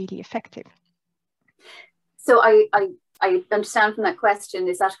to be really effective? So I understand from that question,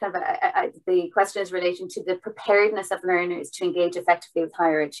 is that kind of the question is relating to the preparedness of learners to engage effectively with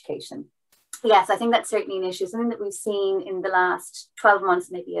higher education? Yes, I think that's certainly an issue. Something that we've seen in the last 12 months,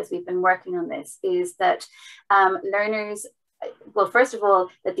 maybe as we've been working on this, is that learners, well, first of all,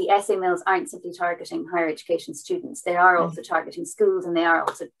 that the essay mills aren't simply targeting higher education students. They are also targeting schools, and they are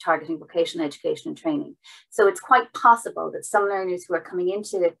also targeting vocational education and training. So it's quite possible that some learners who are coming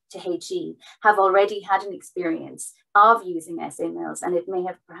into HE have already had an experience of using essay mills, and it may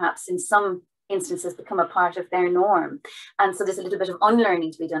have perhaps in some instances become a part of their norm. And so there's a little bit of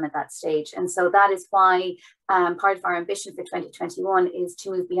unlearning to be done at that stage. And so that is why part of our ambition for 2021 is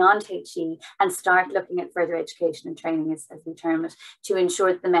to move beyond HE and start looking at further education and training, as we term it, to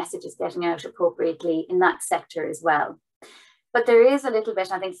ensure that the message is getting out appropriately in that sector as well. But there is a little bit,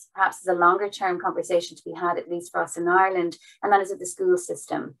 I think perhaps there's a longer term conversation to be had, at least for us in Ireland, and that is of the school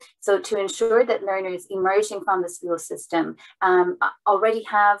system. So to ensure that learners emerging from the school system already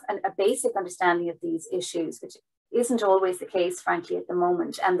have a basic understanding of these issues, which isn't always the case, frankly, at the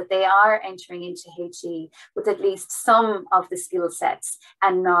moment, and that they are entering into HE with at least some of the skill sets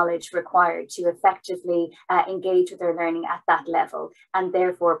and knowledge required to effectively engage with their learning at that level, and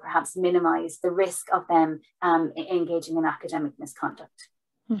therefore perhaps minimise the risk of them engaging in academic misconduct.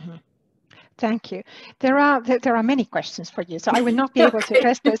 Mm-hmm. Thank you. There are many questions for you, so I will not be able to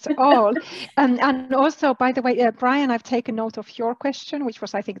address those all. And also, by the way, Brian, I've taken note of your question, which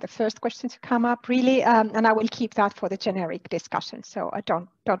was, I think, the first question to come up, really, and I will keep that for the generic discussion. So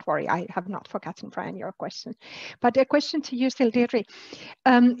don't worry, I have not forgotten, Brian, your question. But a question to you still, Deirdre.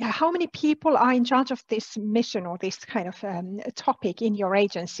 How many people are in charge of this mission or this kind of topic in your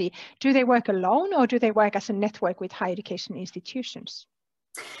agency? Do they work alone, or do they work as a network with higher education institutions?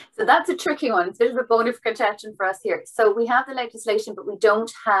 So that's a tricky one. It's a bit of a bone of contention for us here. So we have the legislation, but we don't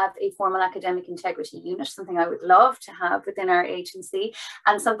have a formal academic integrity unit, something I would love to have within our agency,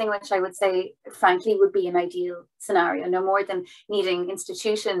 and something which I would say, frankly, would be an ideal scenario, no more than needing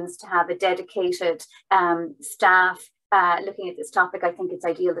institutions to have a dedicated staff looking at this topic. I think it's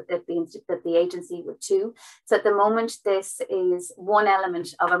ideal that the agency would too. So at the moment, this is one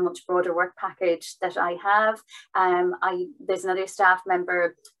element of a much broader work package that I have. There's another staff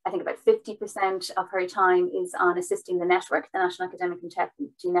member, I think about 50% of her time is on assisting the network, the National Academic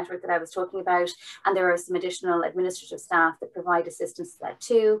Integrity Network that I was talking about. And there are some additional administrative staff that provide assistance to that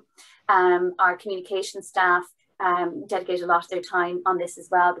too. Our communication staff dedicate a lot of their time on this as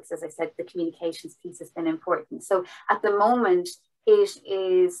well, because as I said, the communications piece has been important. So at the moment, it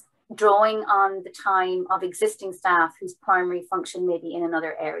is drawing on the time of existing staff whose primary function may be in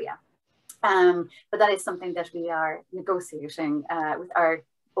another area. But that is something that we are negotiating with our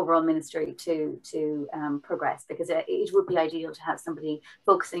overall ministry to progress, because it would be ideal to have somebody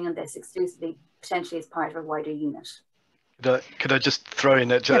focusing on this exclusively, potentially as part of a wider unit. Could I just throw in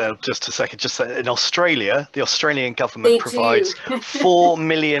just a second? Just in Australia, the Australian government provides 4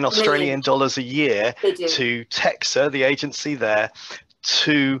 million Australian dollars a year to TEXA, the agency there,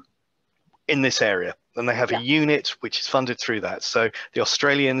 in this area. And they have a unit which is funded through that. So the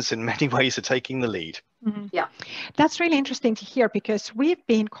Australians in many ways are taking the lead. Mm-hmm. Yeah, that's really interesting to hear, because we've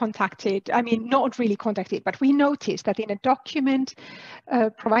been contacted, I mean, not really contacted, but we noticed that in a document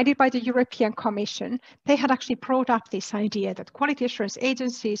provided by the European Commission, they had actually brought up this idea that quality assurance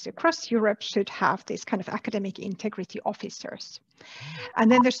agencies across Europe should have this kind of academic integrity officers.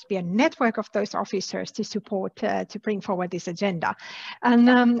 And then there should be a network of those officers to support, to bring forward this agenda.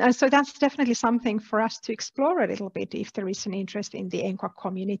 And so that's definitely something for us to explore a little bit if there is an interest in the ENQA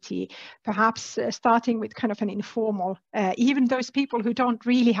community, perhaps starting with kind of an informal, even those people who don't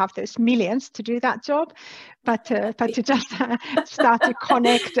really have those millions to do that job, but to just start to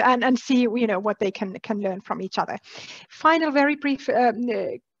connect and see, you know, what they can learn from each other. Final, very brief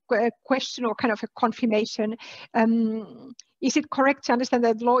question or kind of a confirmation. Is it correct to understand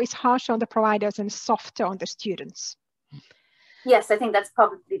that law is harsher on the providers and softer on the students? Yes, I think that's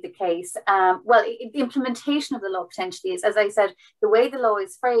probably the case. Well, the implementation of the law potentially is, as I said, the way the law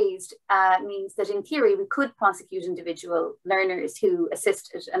is phrased means that in theory we could prosecute individual learners who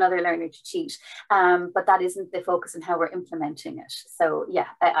assisted another learner to cheat, but that isn't the focus on how we're implementing it. So yeah,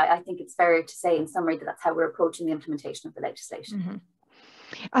 I think it's fair to say in summary that that's how we're approaching the implementation of the legislation. Mm-hmm.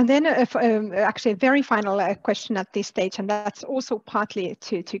 And then actually a very final question at this stage, and that's also partly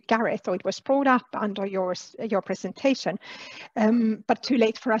to Gareth, or it was brought up under your presentation, but too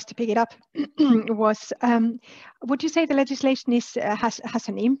late for us to pick it up, was would you say the legislation has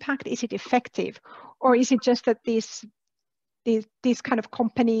an impact? Is it effective? Or is it just that these kind of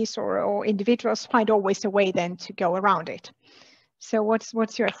companies or individuals find always a way then to go around it? So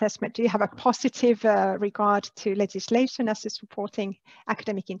what's your assessment? Do you have a positive regard to legislation as is supporting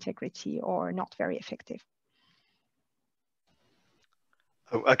academic integrity, or not very effective?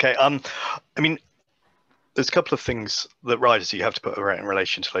 Oh, okay. I mean, there's a couple of things that riders you have to put in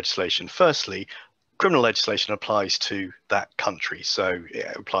relation to legislation. Firstly, criminal legislation applies to that country. So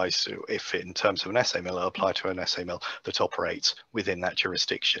it applies to, if in terms of an SA mill, it'll apply to an SA mill that operates within that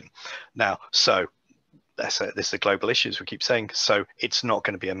jurisdiction. Now, so this is a global issue, as we keep saying, so it's not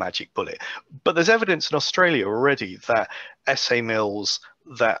going to be a magic bullet. But there's evidence in Australia already that SA mills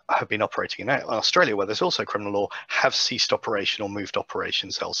that have been operating in Australia, where there's also criminal law, have ceased operation or moved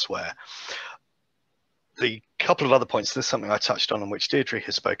operations elsewhere. The couple of other points, there's something I touched on and which Deirdre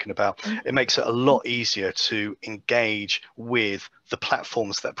has spoken about. It makes it a lot easier to engage with the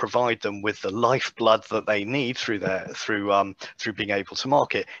platforms that provide them with the lifeblood that they need through being able to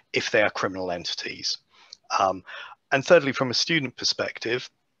market if they are criminal entities. And thirdly, from a student perspective,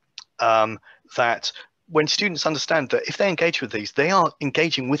 that when students understand that if they engage with these, they are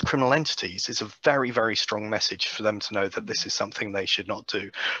engaging with criminal entities, it's a very, very strong message for them to know that this is something they should not do.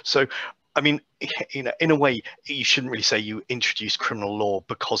 So, I mean, you know, in a way, you shouldn't really say you introduce criminal law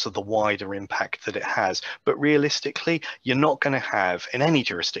because of the wider impact that it has. But realistically, you're not going to have, in any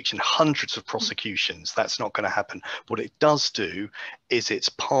jurisdiction, hundreds of prosecutions. That's not going to happen. What it does do is it's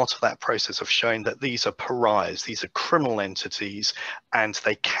part of that process of showing that these are pariahs, these are criminal entities, and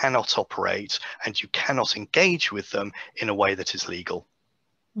they cannot operate, and you cannot engage with them in a way that is legal.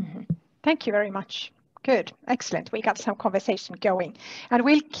 Mm-hmm. Thank you very much. Good, excellent. We got some conversation going, and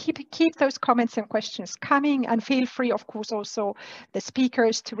we'll keep those comments and questions coming. And feel free, of course, also the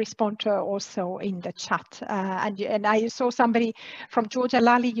speakers to respond to also in the chat. And I saw somebody from Georgia,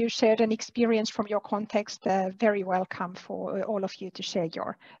 Lali. You shared an experience from your context. Very welcome for all of you to share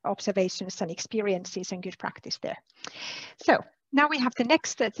your observations and experiences and good practice there. So. Now we have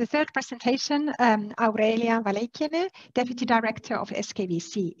the third presentation, Aurelia Valeikene, Deputy Director of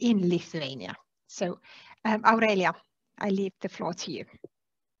SKVC in Lithuania. So, Aurelia, I leave the floor to you.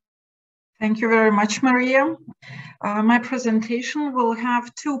 Thank you very much, Maria. My presentation will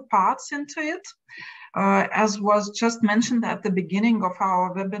have two parts into it. As was just mentioned at the beginning of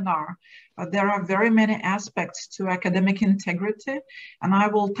our webinar, there are very many aspects to academic integrity, and I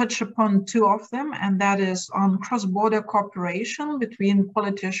will touch upon two of them, and that is on cross-border cooperation between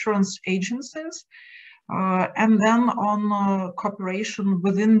quality assurance agencies, and then on cooperation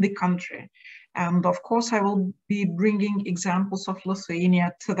within the country. And of course, I will be bringing examples of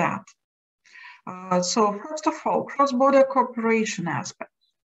Lithuania to that. So first of all, cross-border cooperation aspect.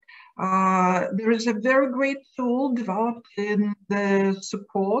 There is a very great tool developed in the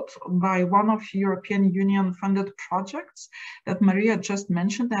support by one of European Union funded projects that Maria just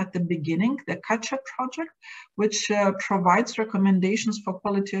mentioned at the beginning, the QAA project, which provides recommendations for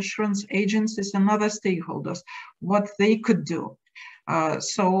quality assurance agencies and other stakeholders, what they could do.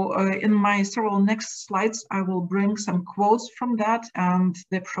 So in my several next slides, I will bring some quotes from that and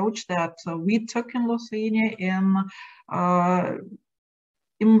the approach that we took in Lithuania in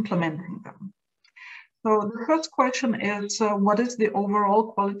implementing them. So the first question is, what is the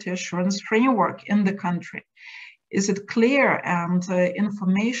overall quality assurance framework in the country? Is it clear and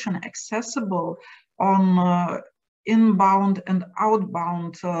information accessible on inbound and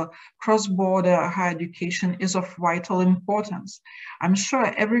outbound cross-border higher education is of vital importance? I'm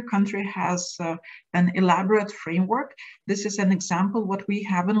sure every country has an elaborate framework. This is an example what we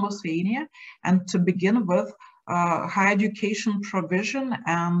have in Lithuania. And to begin with, higher education provision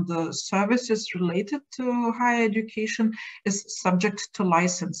and services related to higher education is subject to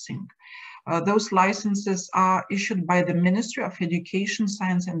licensing. Those licenses are issued by the Ministry of Education,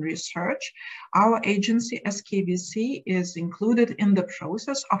 Science and Research. Our agency, SKVC, is included in the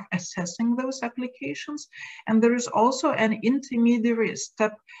process of assessing those applications. And there is also an intermediary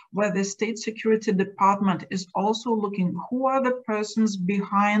step where the State Security Department is also looking who are the persons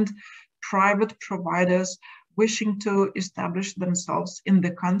behind private providers wishing to establish themselves in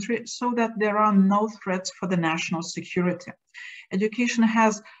the country so that there are no threats for the national security. Education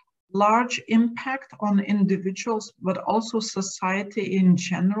has large impact on individuals, but also society in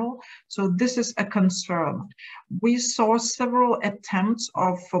general. So this is a concern. We saw several attempts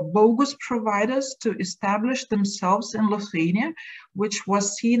of bogus providers to establish themselves in Lithuania, which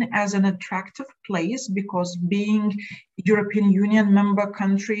was seen as an attractive place because being European Union member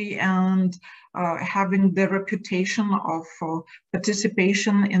country and having the reputation of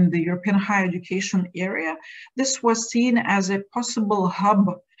participation in the European higher education area, this was seen as a possible hub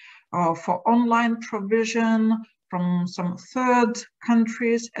for online provision from some third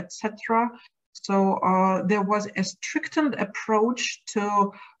countries, etc. So there was a strictened approach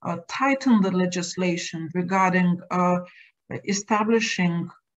to tighten the legislation regarding establishing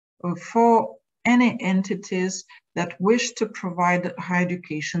for any entities that wish to provide higher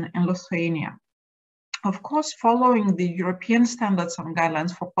education in Lithuania. Of course, following the European standards and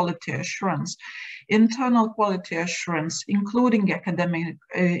guidelines for quality assurance, internal quality assurance, including academic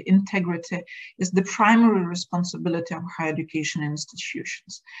integrity, is the primary responsibility of higher education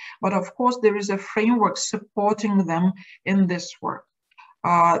institutions. But of course, there is a framework supporting them in this work.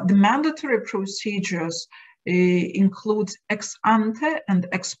 The mandatory procedures includes ex ante and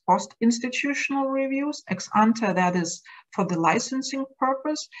ex post institutional reviews. Ex ante, that is for the licensing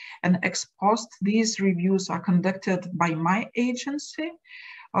purpose, and ex post, these reviews are conducted by my agency.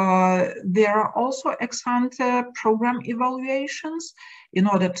 There are also ex ante program evaluations in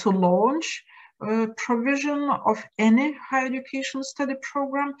order to launch provision of any higher education study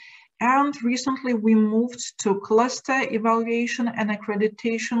program. And recently we moved to cluster evaluation and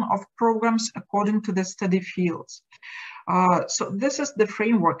accreditation of programs according to the study fields. So this is the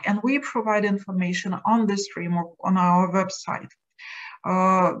framework, and we provide information on this framework on our website.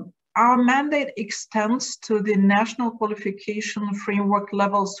 Our mandate extends to the national qualification framework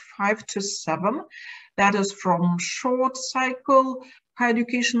levels 5 to 7. That is from short cycle higher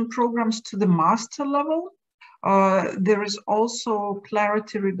education programs to the master level. There is also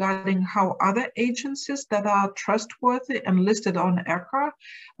clarity regarding how other agencies that are trustworthy and listed on ENQA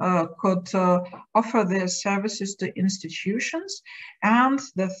could offer their services to institutions. And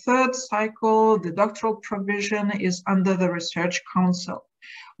the third cycle, the doctoral provision, is under the Research Council.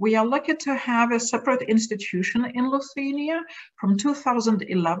 We are lucky to have a separate institution in Lithuania. From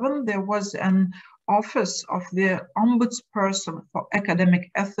 2011, there was an Office of the Ombudsperson for Academic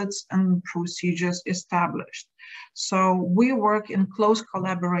Ethics and Procedures established. So we work in close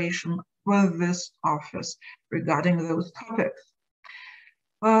collaboration with this office regarding those topics.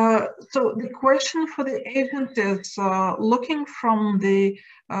 So the question for the agencies, looking from the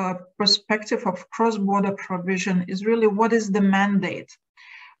perspective of cross-border provision, is really what is the mandate,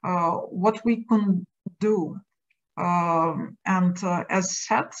 what we can do. As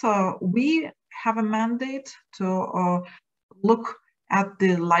said, we have a mandate to look at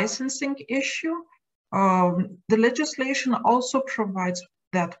the licensing issue. The legislation also provides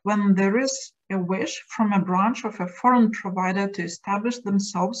that when there is a wish from a branch of a foreign provider to establish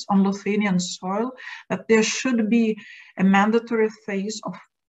themselves on Lithuanian soil, that there should be a mandatory phase of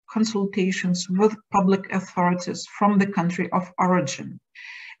consultations with public authorities from the country of origin.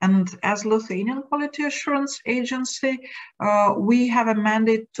 And as Lithuanian Quality Assurance Agency, we have a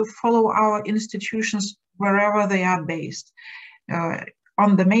mandate to follow our institutions wherever they are based.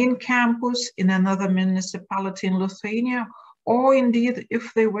 On the main campus, in another municipality in Lithuania, or indeed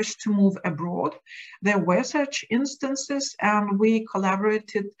if they wish to move abroad. There were such instances, and we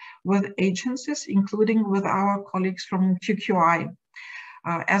collaborated with agencies, including with our colleagues from QAA,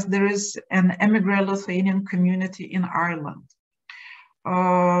 as there is an emigre Lithuanian community in Ireland.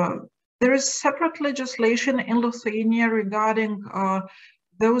 There is separate legislation in Lithuania regarding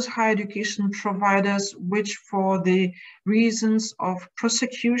those higher education providers which, for the reasons of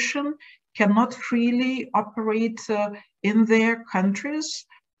prosecution, cannot freely operate in their countries.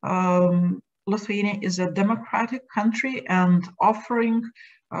 Lithuania is a democratic country, and offering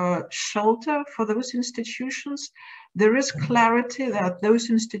shelter for those institutions, there is clarity that those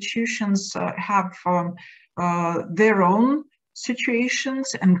institutions have their own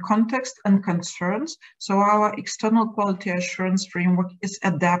situations and context and concerns. So our external quality assurance framework is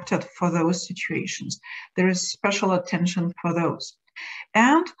adapted for those situations. There is special attention for those.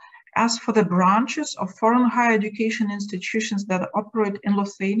 And as for the branches of foreign higher education institutions that operate in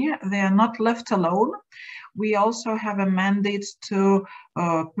Lithuania, they are not left alone. We also have a mandate to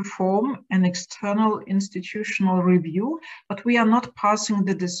perform an external institutional review, but we are not passing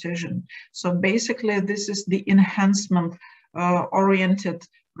the decision. So basically, this is the enhancement oriented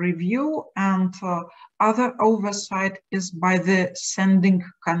review, and other oversight is by the sending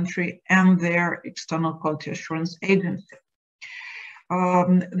country and their external quality assurance agency.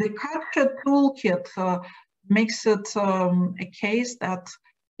 The capture toolkit makes it a case that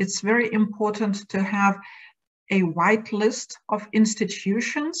it's very important to have a wide list of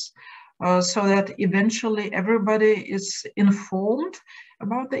institutions so that eventually everybody is informed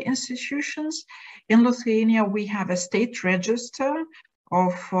about the institutions. In Lithuania, we have a state register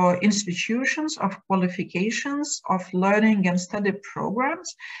of institutions, of qualifications, of learning and study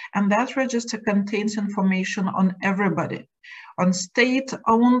programs, and that register contains information on everybody, on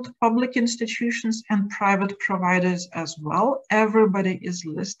state-owned public institutions and private providers as well. Everybody is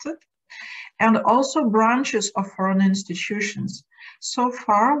listed, and also branches of foreign institutions. So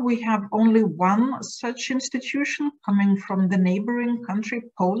far, we have only one such institution coming from the neighboring country,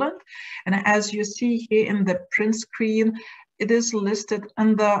 Poland, and as you see here in the print screen, it is listed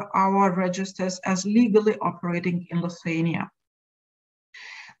under our registers as legally operating in Lithuania.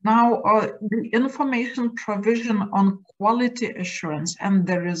 Now, the information provision on quality assurance and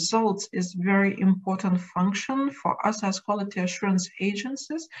the results is very important function for us as quality assurance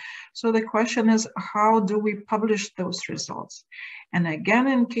agencies. So the question is, how do we publish those results? And again,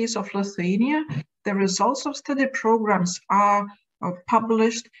 in case of Lithuania, the results of study programs are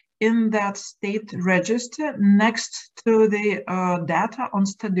published in that state register next to the data on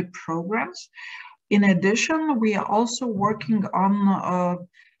study programs. In addition, we are also working on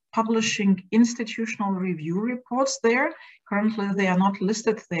publishing institutional review reports there. Currently, they are not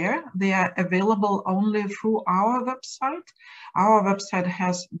listed there. They are available only through our website. Our website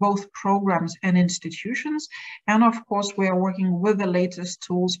has both programs and institutions. And of course, we are working with the latest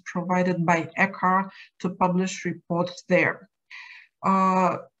tools provided by ENQA to publish reports there.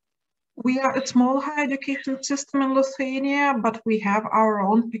 We are a small higher education system in Lithuania, but we have our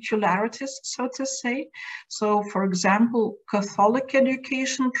own peculiarities, so to say. So, for example, Catholic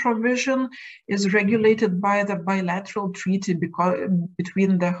education provision is regulated by the bilateral treaty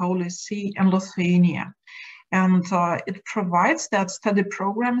between the Holy See and Lithuania. And it provides that study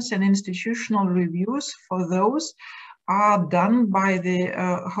programs and institutional reviews for those are done by the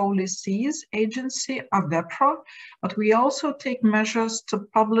Holy See's agency, AVEPRO, but we also take measures to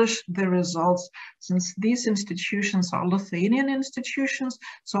publish the results, since these institutions are Lithuanian institutions.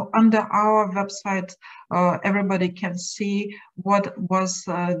 So under our website, everybody can see what was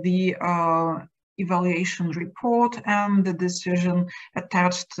the evaluation report and the decision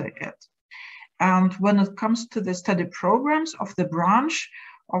attached to it. And when it comes to the study programs of the branch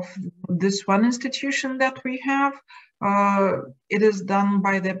of this one institution that we have, it is done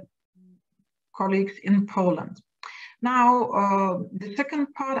by the colleagues in Poland. Now, the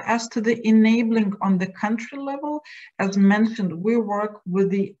second part, as to the enabling on the country level, as mentioned, we work with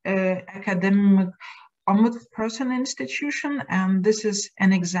the academic ombudsperson institution, and this is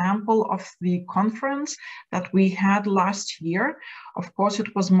an example of the conference that we had last year. Of course,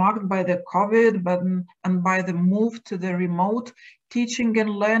 it was marked by the COVID, and by the move to the remote teaching and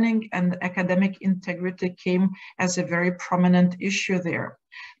learning, and academic integrity came as a very prominent issue there.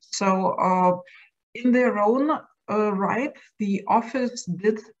 So in their own right, the office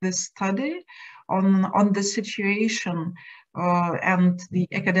did this study on the situation and the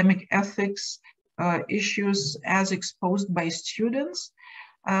academic ethics issues as exposed by students.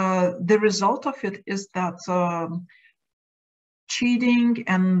 The result of it is that cheating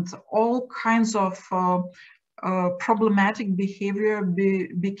and all kinds of problematic behavior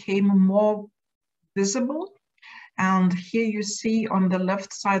became more visible. And here you see on the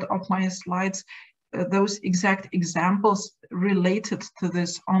left side of my slides those exact examples related to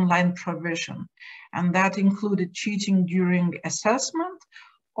this online provision. And that included cheating during assessment,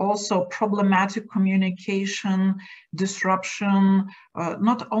 also problematic communication, disruption,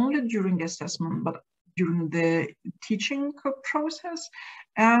 not only during assessment, but during the teaching process,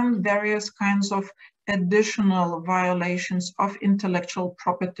 and various kinds of additional violations of intellectual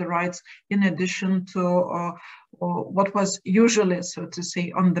property rights, in addition to what was usually, so to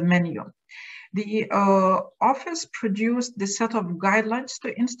say, on the menu. The office produced the set of guidelines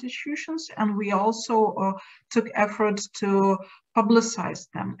to institutions, and we also took efforts to publicize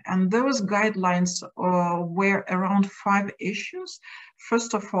them. And those guidelines were around 5 issues.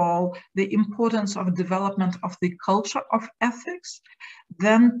 First of all, the importance of development of the culture of ethics,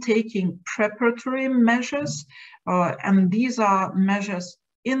 then taking preparatory measures, and these are measures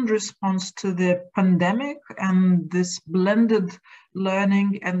in response to the pandemic and this blended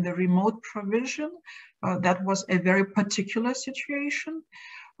learning and the remote provision. That was a very particular situation.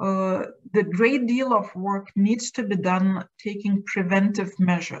 The great deal of work needs to be done taking preventive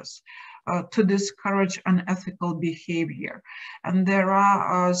measures to discourage unethical behavior. And there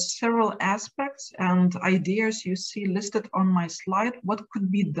are several aspects and ideas you see listed on my slide, what could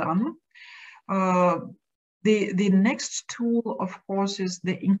be done. The next tool, of course, is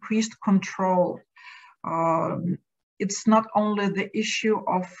the increased control. It's not only the issue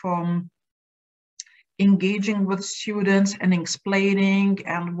of engaging with students and explaining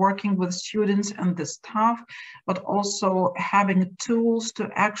and working with students and the staff, but also having tools to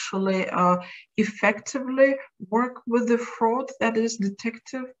actually effectively work with the fraud that is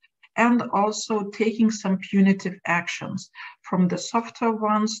detected, and also taking some punitive actions, from the softer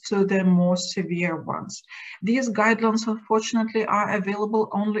ones to the more severe ones. These guidelines, unfortunately, are available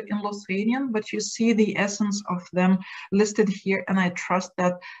only in Lithuanian, but you see the essence of them listed here, and I trust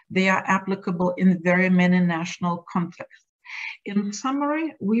that they are applicable in very many national contexts. In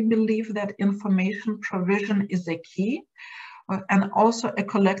summary, we believe that information provision is a key, and also a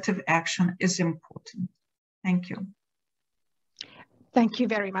collective action is important. Thank you. Thank you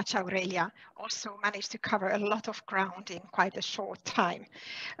very much, Aurelia. Also managed to cover a lot of ground in quite a short time.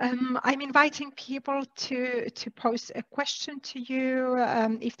 I'm inviting people to pose a question to you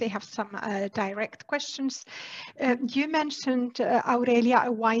if they have some direct questions. You mentioned, Aurelia, a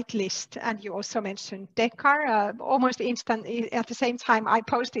whitelist, and you also mentioned DECAR. Almost instant, at the same time, I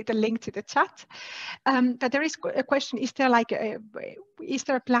posted a link to the chat. But there is a question, is there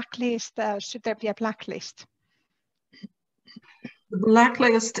a blacklist? Should there be a blacklist? The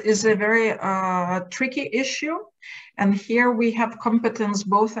blacklist is a very tricky issue. And here we have competence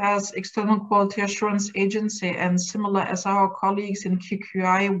both as external quality assurance agency and similar as our colleagues in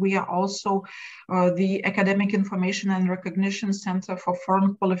QQI, we are also the Academic Information and Recognition Center for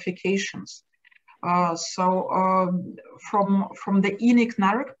Foreign Qualifications. From the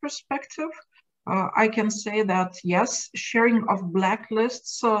ENIC-NARIC perspective, I can say that yes, sharing of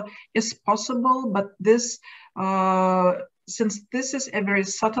blacklists is possible, but this since this is a very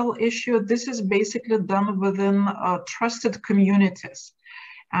subtle issue, this is basically done within trusted communities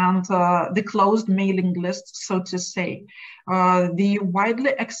and the closed mailing list, so to say. The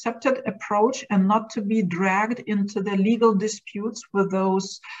widely accepted approach, and not to be dragged into the legal disputes with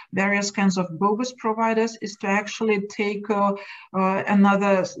those various kinds of bogus providers, is to actually take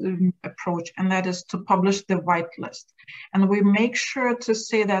another approach, and that is to publish the whitelist. And we make sure to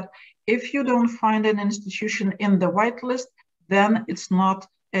say that if you don't find an institution in the whitelist, then it's not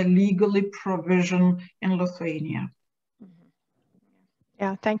a legally provision in Lithuania.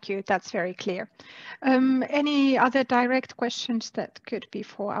 Yeah, thank you. That's very clear. Any other direct questions that could be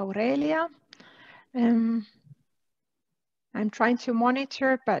for Aurelia? I'm trying to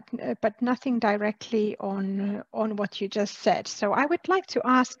monitor, but nothing directly on what you just said. So I would like to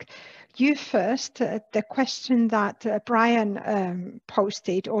ask you first the question that Brian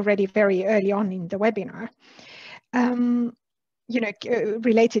posted already very early on in the webinar.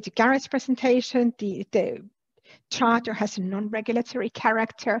 Related to Gareth's presentation, the charter has a non-regulatory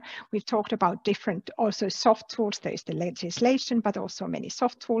character. We've talked about different also soft tools. There's the legislation, but also many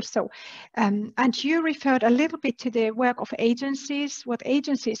soft tools. So, and you referred a little bit to the work of agencies, what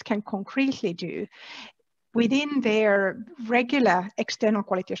agencies can concretely do within their regular external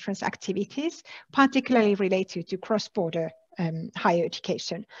quality assurance activities, particularly related to cross-border higher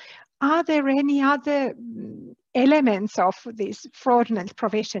education. Are there any other elements of this fraudulent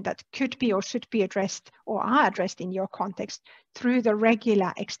provision that could be or should be addressed or are addressed in your context through the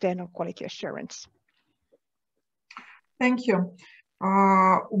regular external quality assurance? Thank you.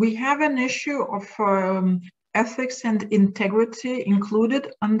 We have an issue of ethics and integrity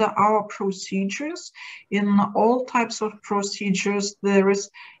included under our procedures. In all types of procedures, there is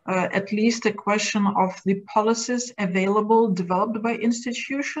at least a question of the policies available, developed by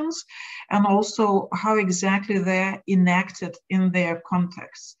institutions, and also how exactly they're enacted in their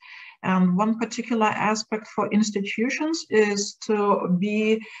context. And one particular aspect for institutions is to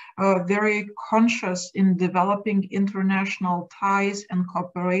be very conscious in developing international ties and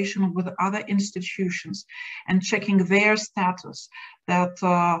cooperation with other institutions and checking their status, that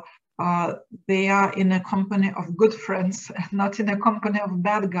they are in a company of good friends, not in a company of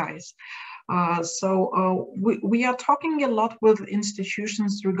bad guys. We are talking a lot with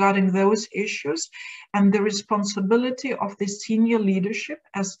institutions regarding those issues, and the responsibility of the senior leadership,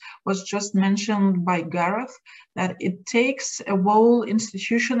 as was just mentioned by Gareth, that it takes a whole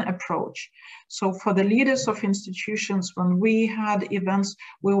institution approach. So for the leaders of institutions, when we had events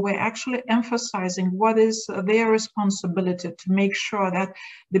where we're actually emphasizing what is their responsibility to make sure that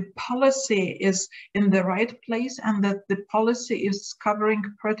the policy is in the right place and that the policy is covering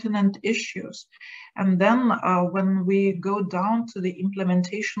pertinent issues. And then when we go down to the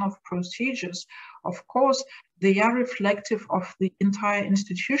implementation of procedures, of course, they are reflective of the entire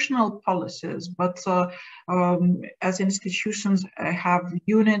institutional policies, but as institutions have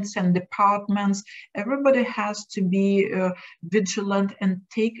units and departments, everybody has to be vigilant and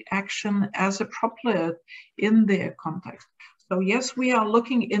take action as appropriate in their context. So yes, we are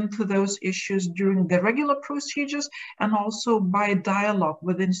looking into those issues during the regular procedures and also by dialogue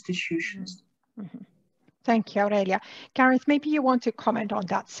with institutions. Mm-hmm. Thank you, Aurelia. Gareth, maybe you want to comment on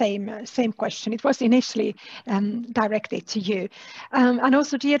that same question. It was initially directed to you. And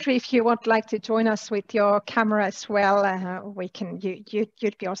also, Deirdre, if you would like to join us with your camera as well,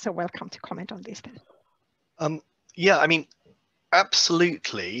 you'd be also welcome to comment on this then. Yeah, I mean,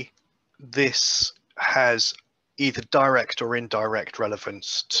 absolutely, this has either direct or indirect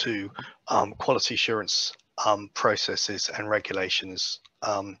relevance to quality assurance processes and regulations,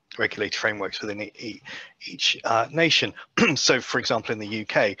 regulatory frameworks within each nation. So, for example, in the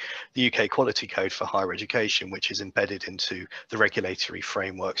UK Quality Code for Higher Education, which is embedded into the regulatory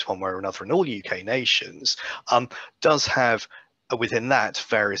frameworks one way or another in all UK nations, does have within that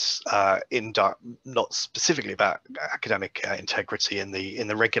various not specifically about academic integrity in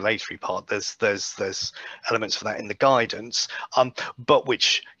the regulatory part. There's elements for that in the guidance, but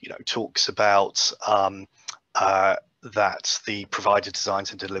which talks about that the provider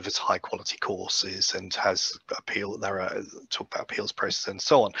designs and delivers high quality courses and has talk about appeals process and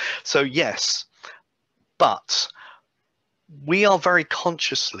so on. So yes, but we are very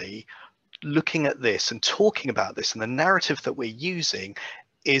consciously looking at this and talking about this, and the narrative that we're using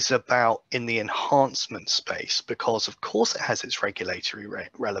is about in the enhancement space, because of course it has its regulatory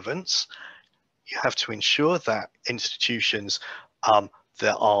relevance. You have to ensure that institutions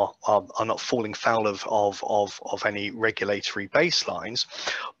that are not falling foul of any regulatory baselines,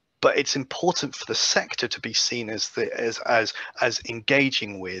 but it's important for the sector to be seen as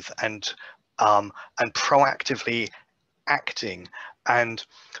engaging with and proactively acting and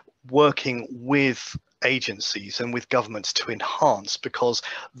working with agencies and with governments to enhance, because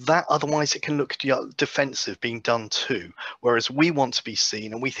that otherwise it can look defensive being done too, whereas we want to be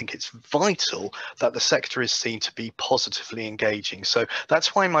seen, and we think it's vital that the sector is seen to be positively engaging. So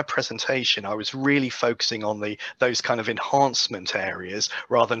that's why in my presentation I was really focusing on those kind of enhancement areas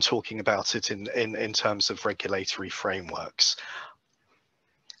rather than talking about it in terms of regulatory frameworks.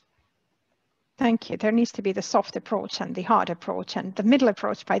 Thank you. There needs to be the soft approach and the hard approach and the middle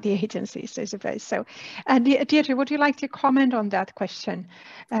approach by the agencies, I suppose. So, Deirdre, would you like to comment on that question?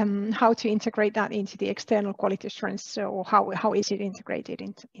 How to integrate that into the external quality assurance, or how is it integrated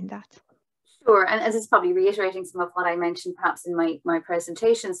in that? Sure, and as it's probably reiterating some of what I mentioned perhaps in my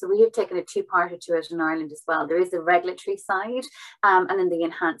presentation, so we have taken a two-parter to it in Ireland as well. There is the regulatory side and then the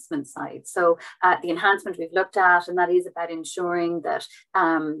enhancement side. So the enhancement we've looked at, and that is about ensuring that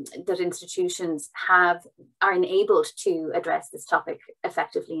that institutions are enabled to address this topic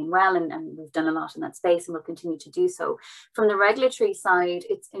effectively and well, and we've done a lot in that space and will continue to do so. From the regulatory side,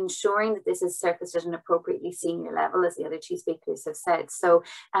 it's ensuring that this is surfaced at an appropriately senior level, as the other two speakers have said. So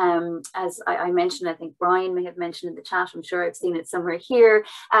as I mentioned, I think Brian may have mentioned in the chat, I'm sure I've seen it somewhere here.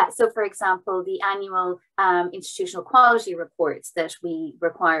 So for example, the annual institutional quality reports that we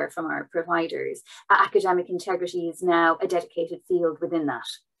require from our providers, academic integrity is now a dedicated field within that.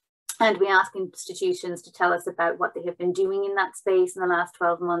 And we ask institutions to tell us about what they have been doing in that space in the last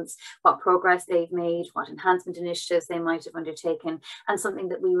 12 months, what progress they've made, what enhancement initiatives they might have undertaken, and something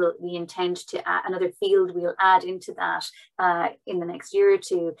that we intend to add, another field we'll add into that in the next year or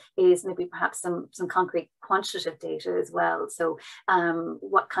two, is maybe perhaps some concrete quantitative data as well. So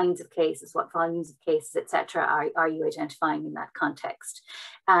what kinds of cases, what volumes of cases, etc., are you identifying in that context?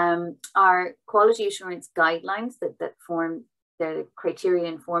 Our quality assurance guidelines that form the criteria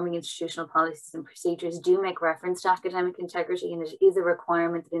informing institutional policies and procedures do make reference to academic integrity, and it is a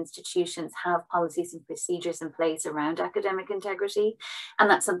requirement that institutions have policies and procedures in place around academic integrity. And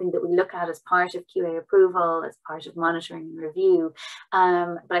that's something that we look at as part of QA approval, as part of monitoring and review.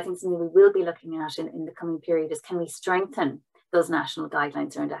 But I think something we will be looking at in the coming period is, can we strengthen those national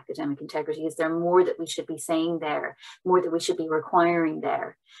guidelines around academic integrity? Is there more that we should be saying there, more that we should be requiring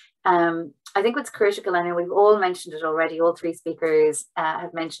there? I think what's critical, I know we've all mentioned it already, all three speakers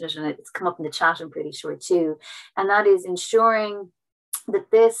have mentioned it, and it's come up in the chat, I'm pretty sure too, and that is ensuring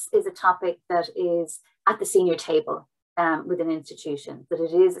that this is a topic that is at the senior table within institutions, that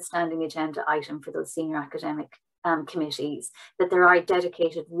it is a standing agenda item for those senior academic committees, that there are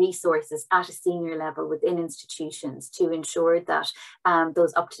dedicated resources at a senior level within institutions to ensure that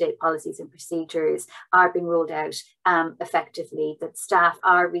those up-to-date policies and procedures are being rolled out effectively, that staff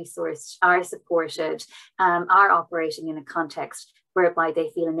are resourced, are supported, are operating in a context whereby they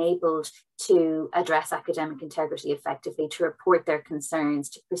feel enabled to address academic integrity effectively, to report their concerns,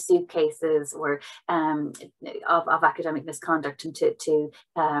 to pursue cases or of academic misconduct, and to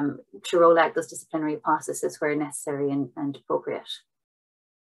roll out those disciplinary processes where necessary and appropriate.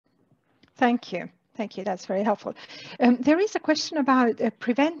 Thank you. Thank you. That's very helpful. There is a question about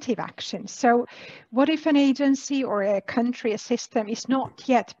preventive action. So what if an agency or a country, a system is not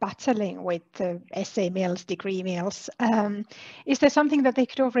yet battling with essay mills, degree mills? Is there something that they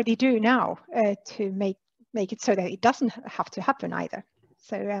could already do now to make it so that it doesn't have to happen either?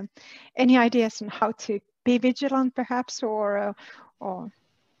 So any ideas on how to be vigilant perhaps, or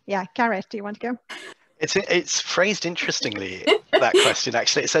yeah, Gareth, do you want to go? It's phrased interestingly, that question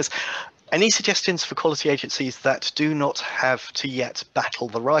actually. It says, Any suggestions for quality agencies that do not have to yet battle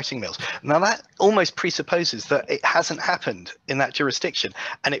the writing mills? Now that almost presupposes that it hasn't happened in that jurisdiction,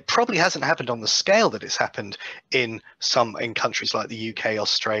 and it probably hasn't happened on the scale that it's happened in countries like the UK,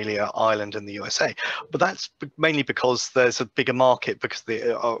 Australia, Ireland, and the USA. But that's mainly because there's a bigger market because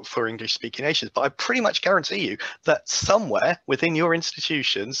for English-speaking nations. But I pretty much guarantee you that somewhere within your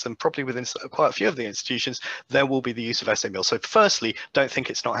institutions, and probably within quite a few of the institutions, there will be the use of essay mills. So firstly, don't think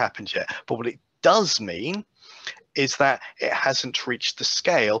it's not happened yet. But what it does mean is that it hasn't reached the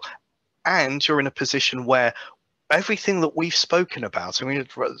scale, and you're in a position where everything that we've spoken about, I mean,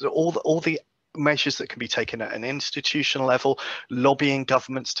 all the measures that can be taken at an institutional level, lobbying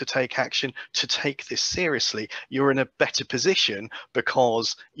governments to take action, to take this seriously, you're in a better position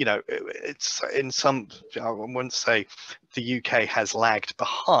because, you know, it's in some, I wouldn't say the UK has lagged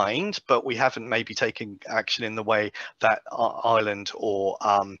behind, but we haven't maybe taken action in the way that Ireland or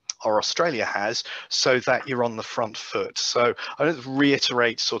Australia has, so that you're on the front foot. So I don't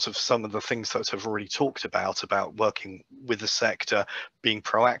reiterate sort of some of the things that I've already talked about working with the sector, being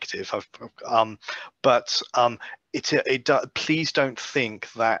proactive. Please don't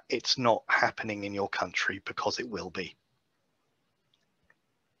think that it's not happening in your country, because it will be.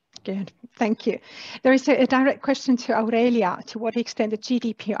 Good, thank you. There is a direct question to Aurelia. To what extent the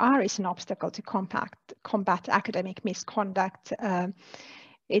GDPR is an obstacle to combat academic misconduct?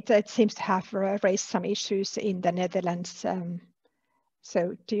 It seems to have raised some issues in the Netherlands.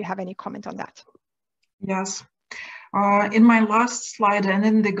 So do you have any comment on that? Yes. In my last slide and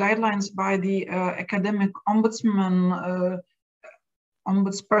in the guidelines by the academic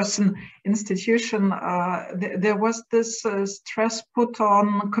ombudsperson institution, there was this stress put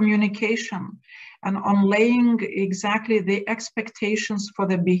on communication and on laying exactly the expectations for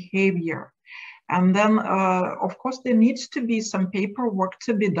the behavior. And then, of course, there needs to be some paperwork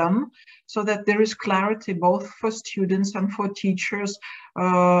to be done so that there is clarity both for students and for teachers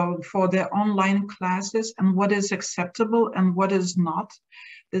for their online classes and what is acceptable and what is not.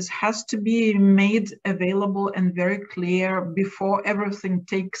 This has to be made available and very clear before everything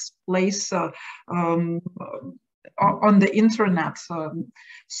takes place on the internet.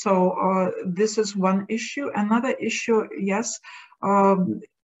 So this is one issue. Another issue, yes,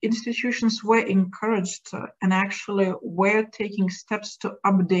 institutions were encouraged and actually were taking steps to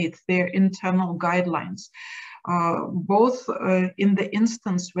update their internal guidelines, both in the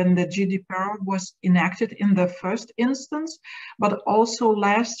instance when the GDPR was enacted in the first instance, but also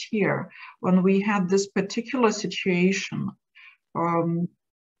last year when we had this particular situation.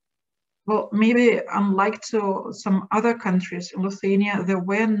 Well, maybe unlike to some other countries, in Lithuania, there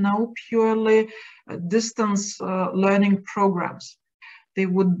were no purely distance learning programs. They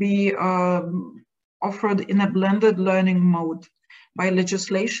would be offered in a blended learning mode. By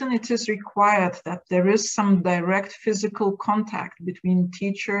legislation, it is required that there is some direct physical contact between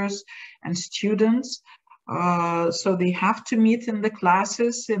teachers and students. So they have to meet in the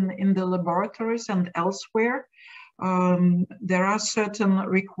classes, in the laboratories and elsewhere. There are certain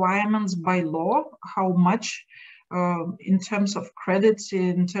requirements by law, how much in terms of credits,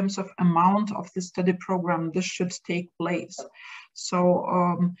 in terms of amount of the study program, this should take place.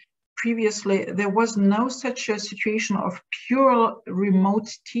 So previously, there was no such a situation of pure remote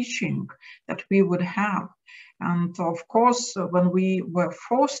teaching that we would have. And of course, when we were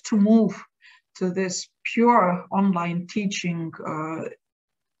forced to move to this pure online teaching,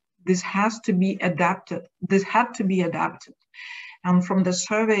 this has to be adapted. This had to be adapted. And from the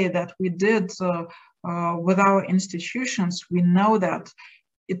survey that we did with our institutions, we know that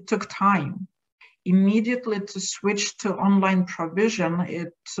it took time. Immediately to switch to online provision,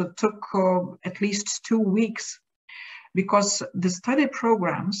 it took at least 2 weeks, because the study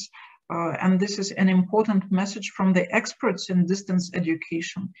programs, and this is an important message from the experts in distance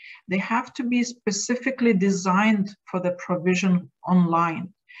education, they have to be specifically designed for the provision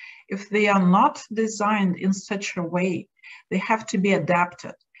online. If they are not designed in such a way, they have to be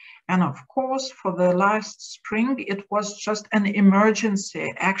adapted. And of course, for the last spring, it was just an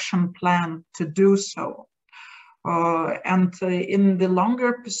emergency action plan to do so. And in the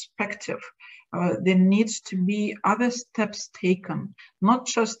longer perspective, there needs to be other steps taken, not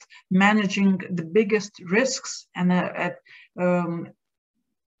just managing the biggest risks and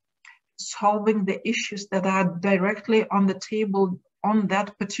solving the issues that are directly on the table on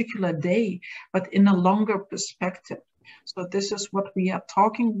that particular day, but in a longer perspective. So this is what we are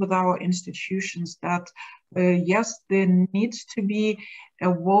talking with our institutions, that yes, there needs to be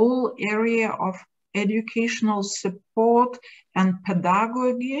a whole area of educational support and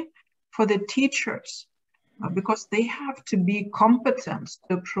pedagogy for the teachers, because they have to be competent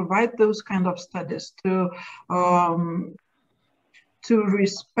to provide those kind of studies, to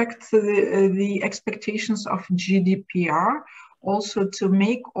respect the expectations of GDPR, also to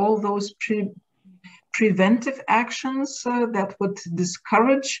make all those preventive actions that would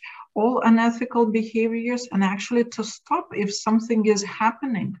discourage all unethical behaviors, and actually to stop if something is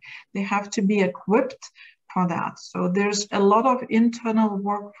happening. They have to be equipped for that. So there's a lot of internal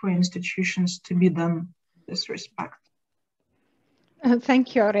work for institutions to be done in this respect.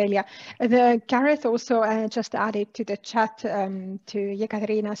 Thank you, Aurelia. Gareth also just added to the chat to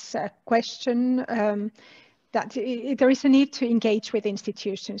Yekaterina's question that there is a need to engage with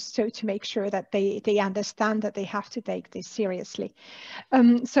institutions, so to make sure that they understand that they have to take this seriously.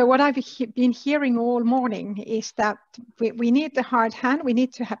 So what I've been hearing all morning is that we need the hard hand. We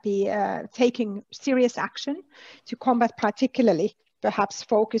need to be taking serious action to combat, particularly perhaps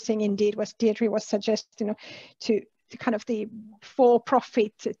focusing indeed, what Deirdre was suggesting, to kind of the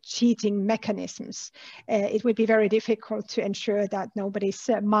for-profit cheating mechanisms. It would be very difficult to ensure that nobody's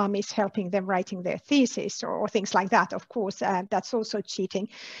mom is helping them writing their thesis or things like that. Of course, that's also cheating,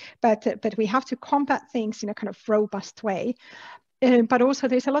 but we have to combat things in a kind of robust way. But also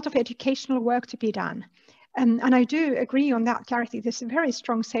there's a lot of educational work to be done. And I do agree on that, Gareth. There's a very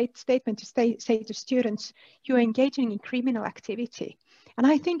strong statement to say to students, you're engaging in criminal activity. And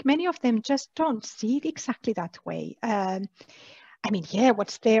I think many of them just don't see it exactly that way. I mean, yeah,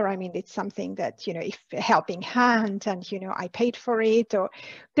 what's there? I mean, it's something that, if a helping hand and, I paid for it, or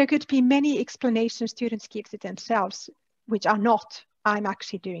there could be many explanations students give to themselves, which are not, I'm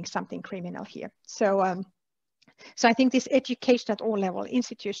actually doing something criminal here. So, so I think this education at all levels,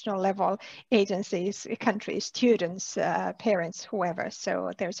 institutional level, agencies, countries, students, parents, whoever.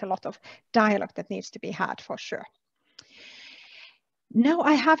 So there's a lot of dialogue that needs to be had for sure. Now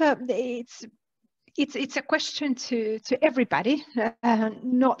I have it's a question to everybody,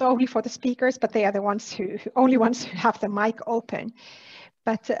 not only for the speakers, but they are the only ones who have the mic open.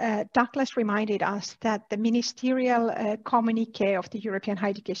 But Douglas reminded us that the ministerial communique of the European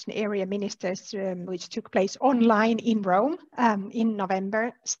Higher Education Area Ministers, which took place online in Rome in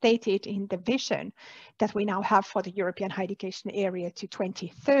November, stated in the vision that we now have for the European Higher Education Area to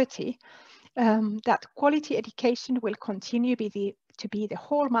 2030, that quality education will continue to be the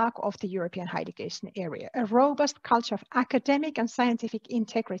hallmark of the European Higher Education Area. A robust culture of academic and scientific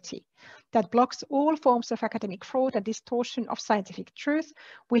integrity that blocks all forms of academic fraud and distortion of scientific truth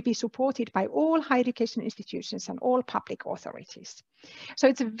will be supported by all higher education institutions and all public authorities. So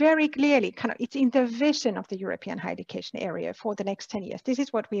it's very clearly it's in the vision of the European Higher Education Area for the next 10 years. This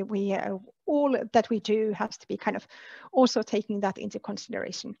is what all that we do has to be also taking that into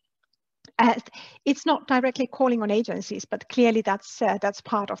consideration. It's not directly calling on agencies, but clearly that's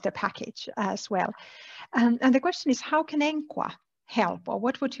part of the package as well. And the question is, how can ENQA help, or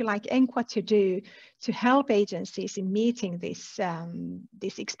what would you like ENQA to do to help agencies in meeting this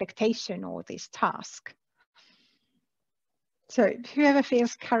expectation or this task? So whoever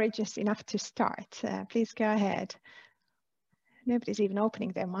feels courageous enough to start, please go ahead. Nobody's even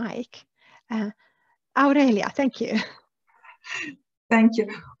opening their mic. Aurelia, thank you. Thank you.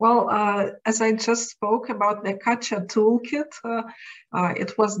 Well, as I just spoke about the CACHA toolkit,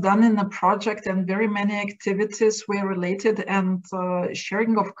 it was done in a project, and very many activities were related, and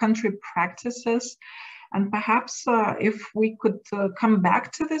sharing of country practices. And perhaps if we could come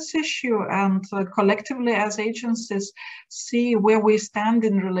back to this issue and collectively as agencies see where we stand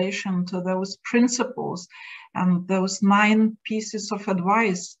in relation to those principles and those 9 pieces of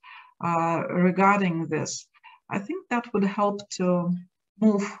advice regarding this. I think that would help to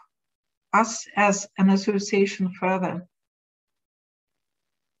move us as an association further.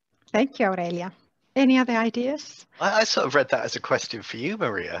 Thank you, Aurelia. Any other ideas? I sort of read that as a question for you,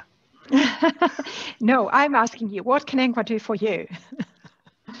 Maria. No, I'm asking you, what can ENQA do for you?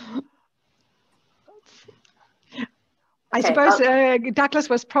 I suppose Douglas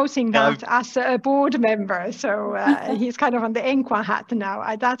was posing that as a board member, so he's kind of on the ENQA hat now.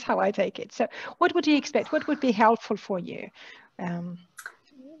 That's how I take it. So what would you expect? What would be helpful for you? I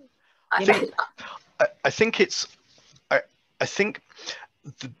think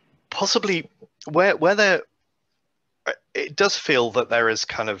possibly where there, it does feel that there is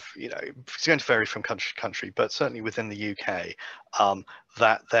it's going to vary from country to country, but certainly within the UK,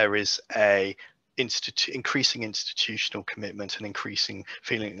 that there is a increasing institutional commitment and increasing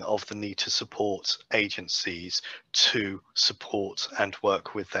feeling of the need to support agencies to support and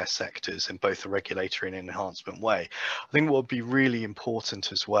work with their sectors in both a regulatory and enhancement way. I think what would be really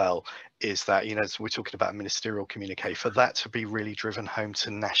important as well is that, you know, as we're talking about ministerial communique, for that to be really driven home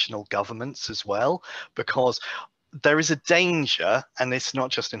to national governments as well, because there is a danger, and it's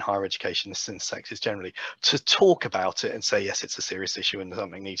not just in higher education, it's in sectors generally, to talk about it and say, yes, it's a serious issue and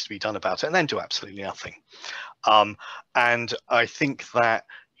something needs to be done about it, and then do absolutely nothing. And I think that,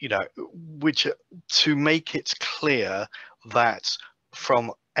 you know, to make it clear that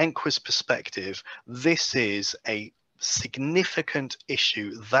from ENQA's perspective, this is a significant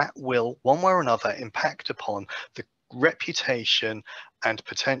issue that will, one way or another, impact upon the reputation and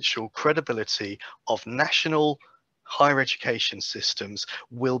potential credibility of national higher education systems,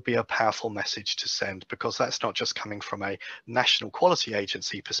 will be a powerful message to send, because that's not just coming from a national quality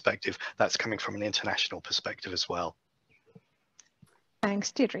agency perspective, that's coming from an international perspective as well.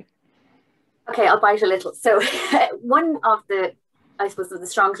 Thanks, Deirdre. Okay, I'll bite a little. So one of the, I suppose, the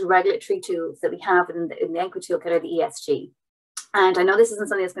strongest regulatory tools that we have in the ENQA toolkit are the ESG. And I know this isn't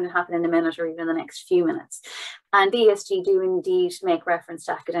something that's going to happen in a minute or even in the next few minutes. And the ESG do indeed make reference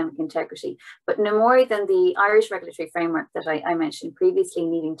to academic integrity, but no more than the Irish regulatory framework that I mentioned previously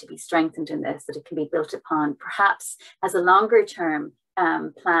needing to be strengthened in this, that it can be built upon perhaps as a longer term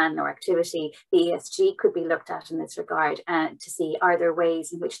plan or activity. The ESG could be looked at in this regard to see, are there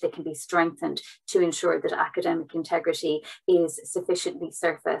ways in which they can be strengthened to ensure that academic integrity is sufficiently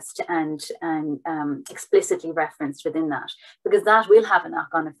surfaced and explicitly referenced within that, because that will have a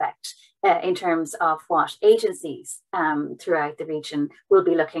knock-on effect in terms of what agencies throughout the region will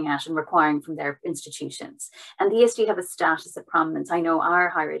be looking at and requiring from their institutions. And the ESG have a status of prominence. I know our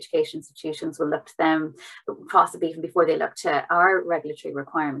higher education institutions will look to them possibly even before they look to our regulatory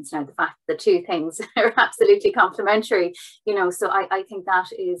requirements. Now, the fact that the two things are absolutely complementary, you know, so I think that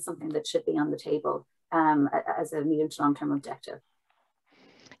is something that should be on the table as a medium to long-term objective.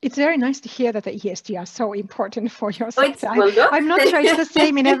 It's very nice to hear that the ESG are so important for your sector. Well, I'm not sure it's the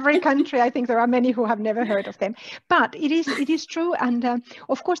same in every country. I think there are many who have never heard of them, but it is true. And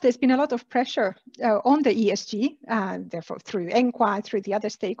of course, there's been a lot of pressure on the ESG, therefore through ENQA, through the other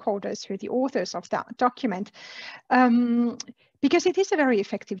stakeholders, through the authors of that document, because it is a very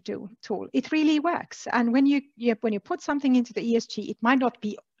effective tool. It really works. And when you put something into the ESG, it might not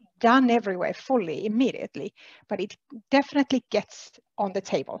be done everywhere fully immediately, but it definitely gets on the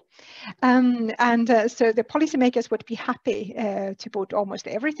table. So the policymakers would be happy to put almost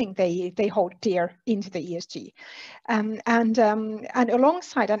everything they hold dear into the ESG. And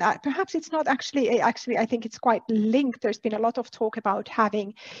alongside, and perhaps it's not actually, I think it's quite linked. There's been a lot of talk about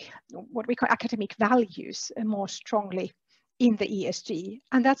having what we call academic values more strongly in the ESG.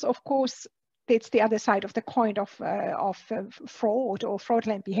 And that's, of course, it's the other side of the coin of fraud or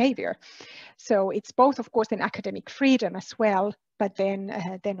fraudulent behavior. So it's both, of course, in academic freedom as well, but then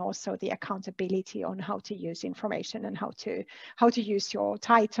also the accountability on how to use information and how to use your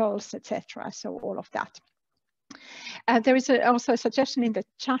titles, etc. So all of that. There is also a suggestion in the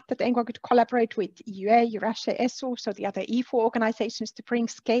chat that ENQA could collaborate with EUA, Eurasia, ESO, so the other E4 organizations, to bring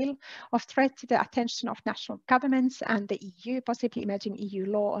scale of threat to the attention of national governments, and the EU, possibly emerging EU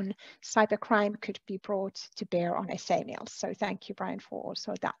law on cybercrime could be brought to bear on SAMLs. So thank you, Brian, for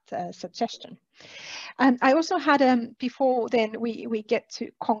also that suggestion. I also had, before then we get to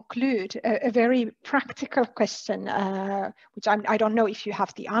conclude, a very practical question, which I don't know if you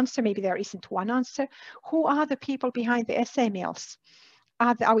have the answer, maybe there isn't one answer. Who are the people behind the SAMLs?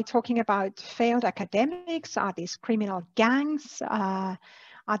 Are we talking about failed academics? Are these criminal gangs? Are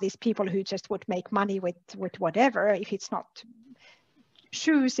these people who just would make money with whatever? If it's not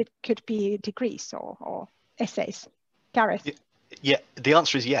shoes, it could be degrees or essays. Gareth? Yeah, the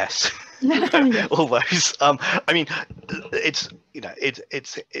answer is yes. All those. I mean, it's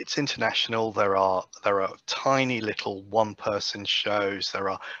international. There are tiny little one-person shows. There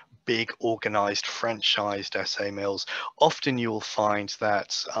are big organized franchised essay mills. Often you will find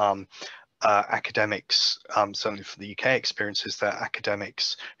that academics, certainly from the UK experiences, that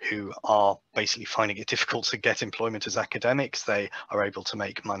academics who are basically finding it difficult to get employment as academics, they are able to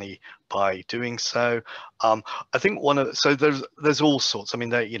make money by doing so. I think there's all sorts. I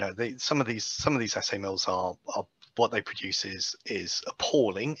mean, some of these essay mills are what they produce is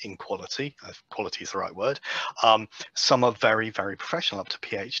appalling in quality. If quality is the right word. Some are very, very professional, up to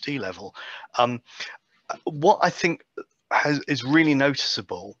PhD level. What I think is really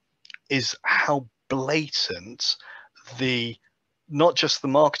noticeable is how blatant not just the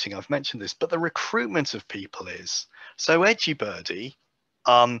marketing, I've mentioned this, but the recruitment of people is. So Edgy Birdie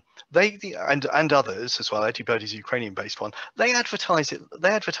and others as well, EduBirdie's Ukrainian-based one, they advertise it. They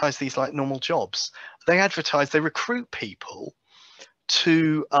advertise these like normal jobs. They recruit people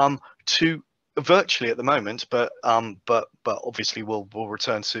to virtually at the moment, but obviously we'll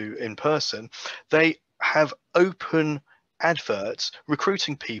return to in person. They have open adverts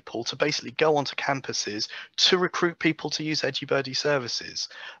recruiting people to basically go onto campuses to recruit people to use EduBirdie services.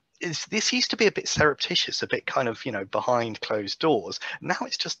 This used to be a bit surreptitious, a bit kind of, you know, behind closed doors. Now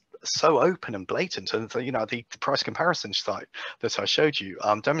it's just so open and blatant, and you know, the price comparison site that I showed you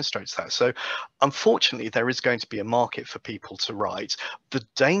demonstrates that. So unfortunately there is going to be a market for people to write. The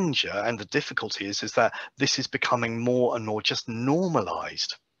danger and the difficulty is that this is becoming more and more just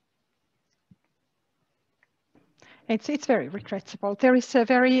normalized. It's very regrettable. There is a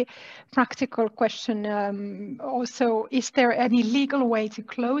very practical question also. Is there any legal way to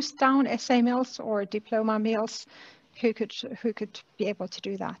close down SA mills or diploma mills? Who could be able to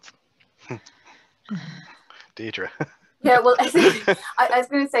do that? Deirdre. Yeah, well, I was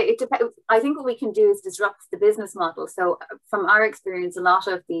going to say, it depends. I think what we can do is disrupt the business model. So from our experience, a lot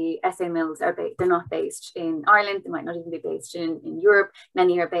of the SA mills they're not based in Ireland. They might not even be based in Europe.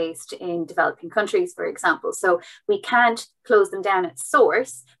 Many are based in developing countries, for example. So we can't close them down at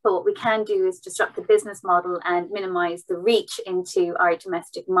source, but what we can do is disrupt the business model and minimize the reach into our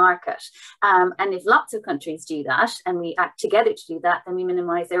domestic market. And if lots of countries do that, and we act together to do that, then we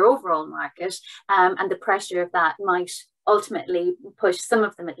minimize their overall market, and the pressure of that might ultimately push some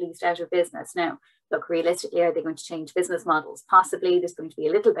of them at least out of business. Now, look, realistically, are they going to change business models? Possibly. There's going to be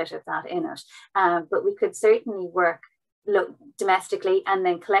a little bit of that in it, but we could certainly work domestically and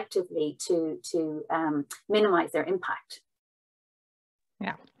then collectively to minimize their impact.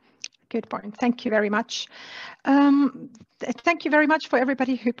 Yeah, good point. Thank you very much. Thank you very much for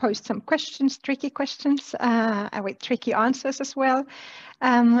everybody who posed some questions, tricky questions, with tricky answers as well.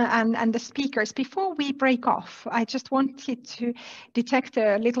 And the speakers. Before we break off, I just wanted to detect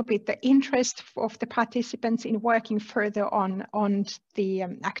a little bit the interest of the participants in working further on the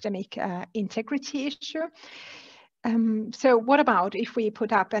academic integrity issue. So what about if we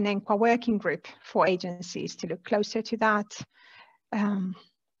put up an ENQA working group for agencies to look closer to that?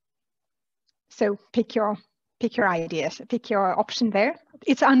 So pick your ideas, pick your option there.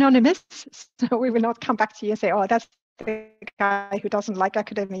 It's anonymous, so we will not come back to you and say, oh, that's the guy who doesn't like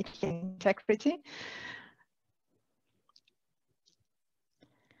academic integrity.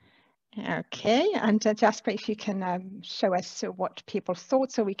 Okay, and Jasper, if you can show us what people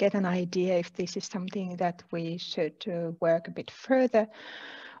thought, so we get an idea if this is something that we should work a bit further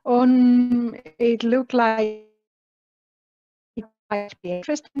on. It looked like it might be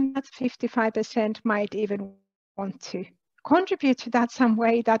interesting that 55% might even want to contribute to that some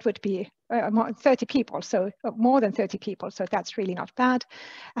way. That would be 30 people, so more than 30 people, so that's really not bad.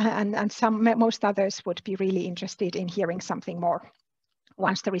 And most others would be really interested in hearing something more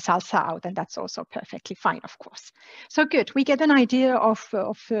once the results are out, and that's also perfectly fine, of course. So good, we get an idea of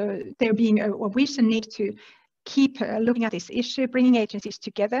there being a wish and need to keep looking at this issue, bringing agencies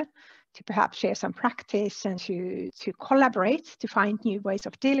together to perhaps share some practice and to collaborate to find new ways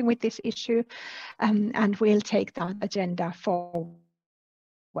of dealing with this issue, and we'll take that agenda forward.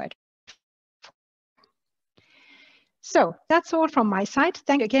 So that's all from my side.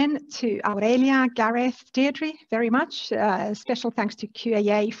 Thank you again to Aurelia, Gareth, Deirdre very much. Special thanks to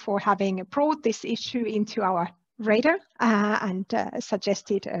QAA for having brought this issue into our radar and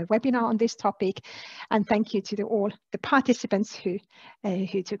suggested a webinar on this topic. And thank you to all the participants who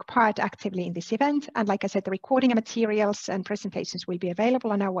took part actively in this event. And like I said, the recording materials and presentations will be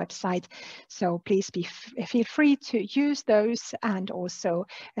available on our website. So please feel free to use those and also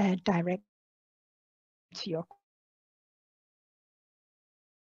direct to your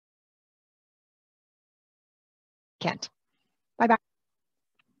Bye-bye.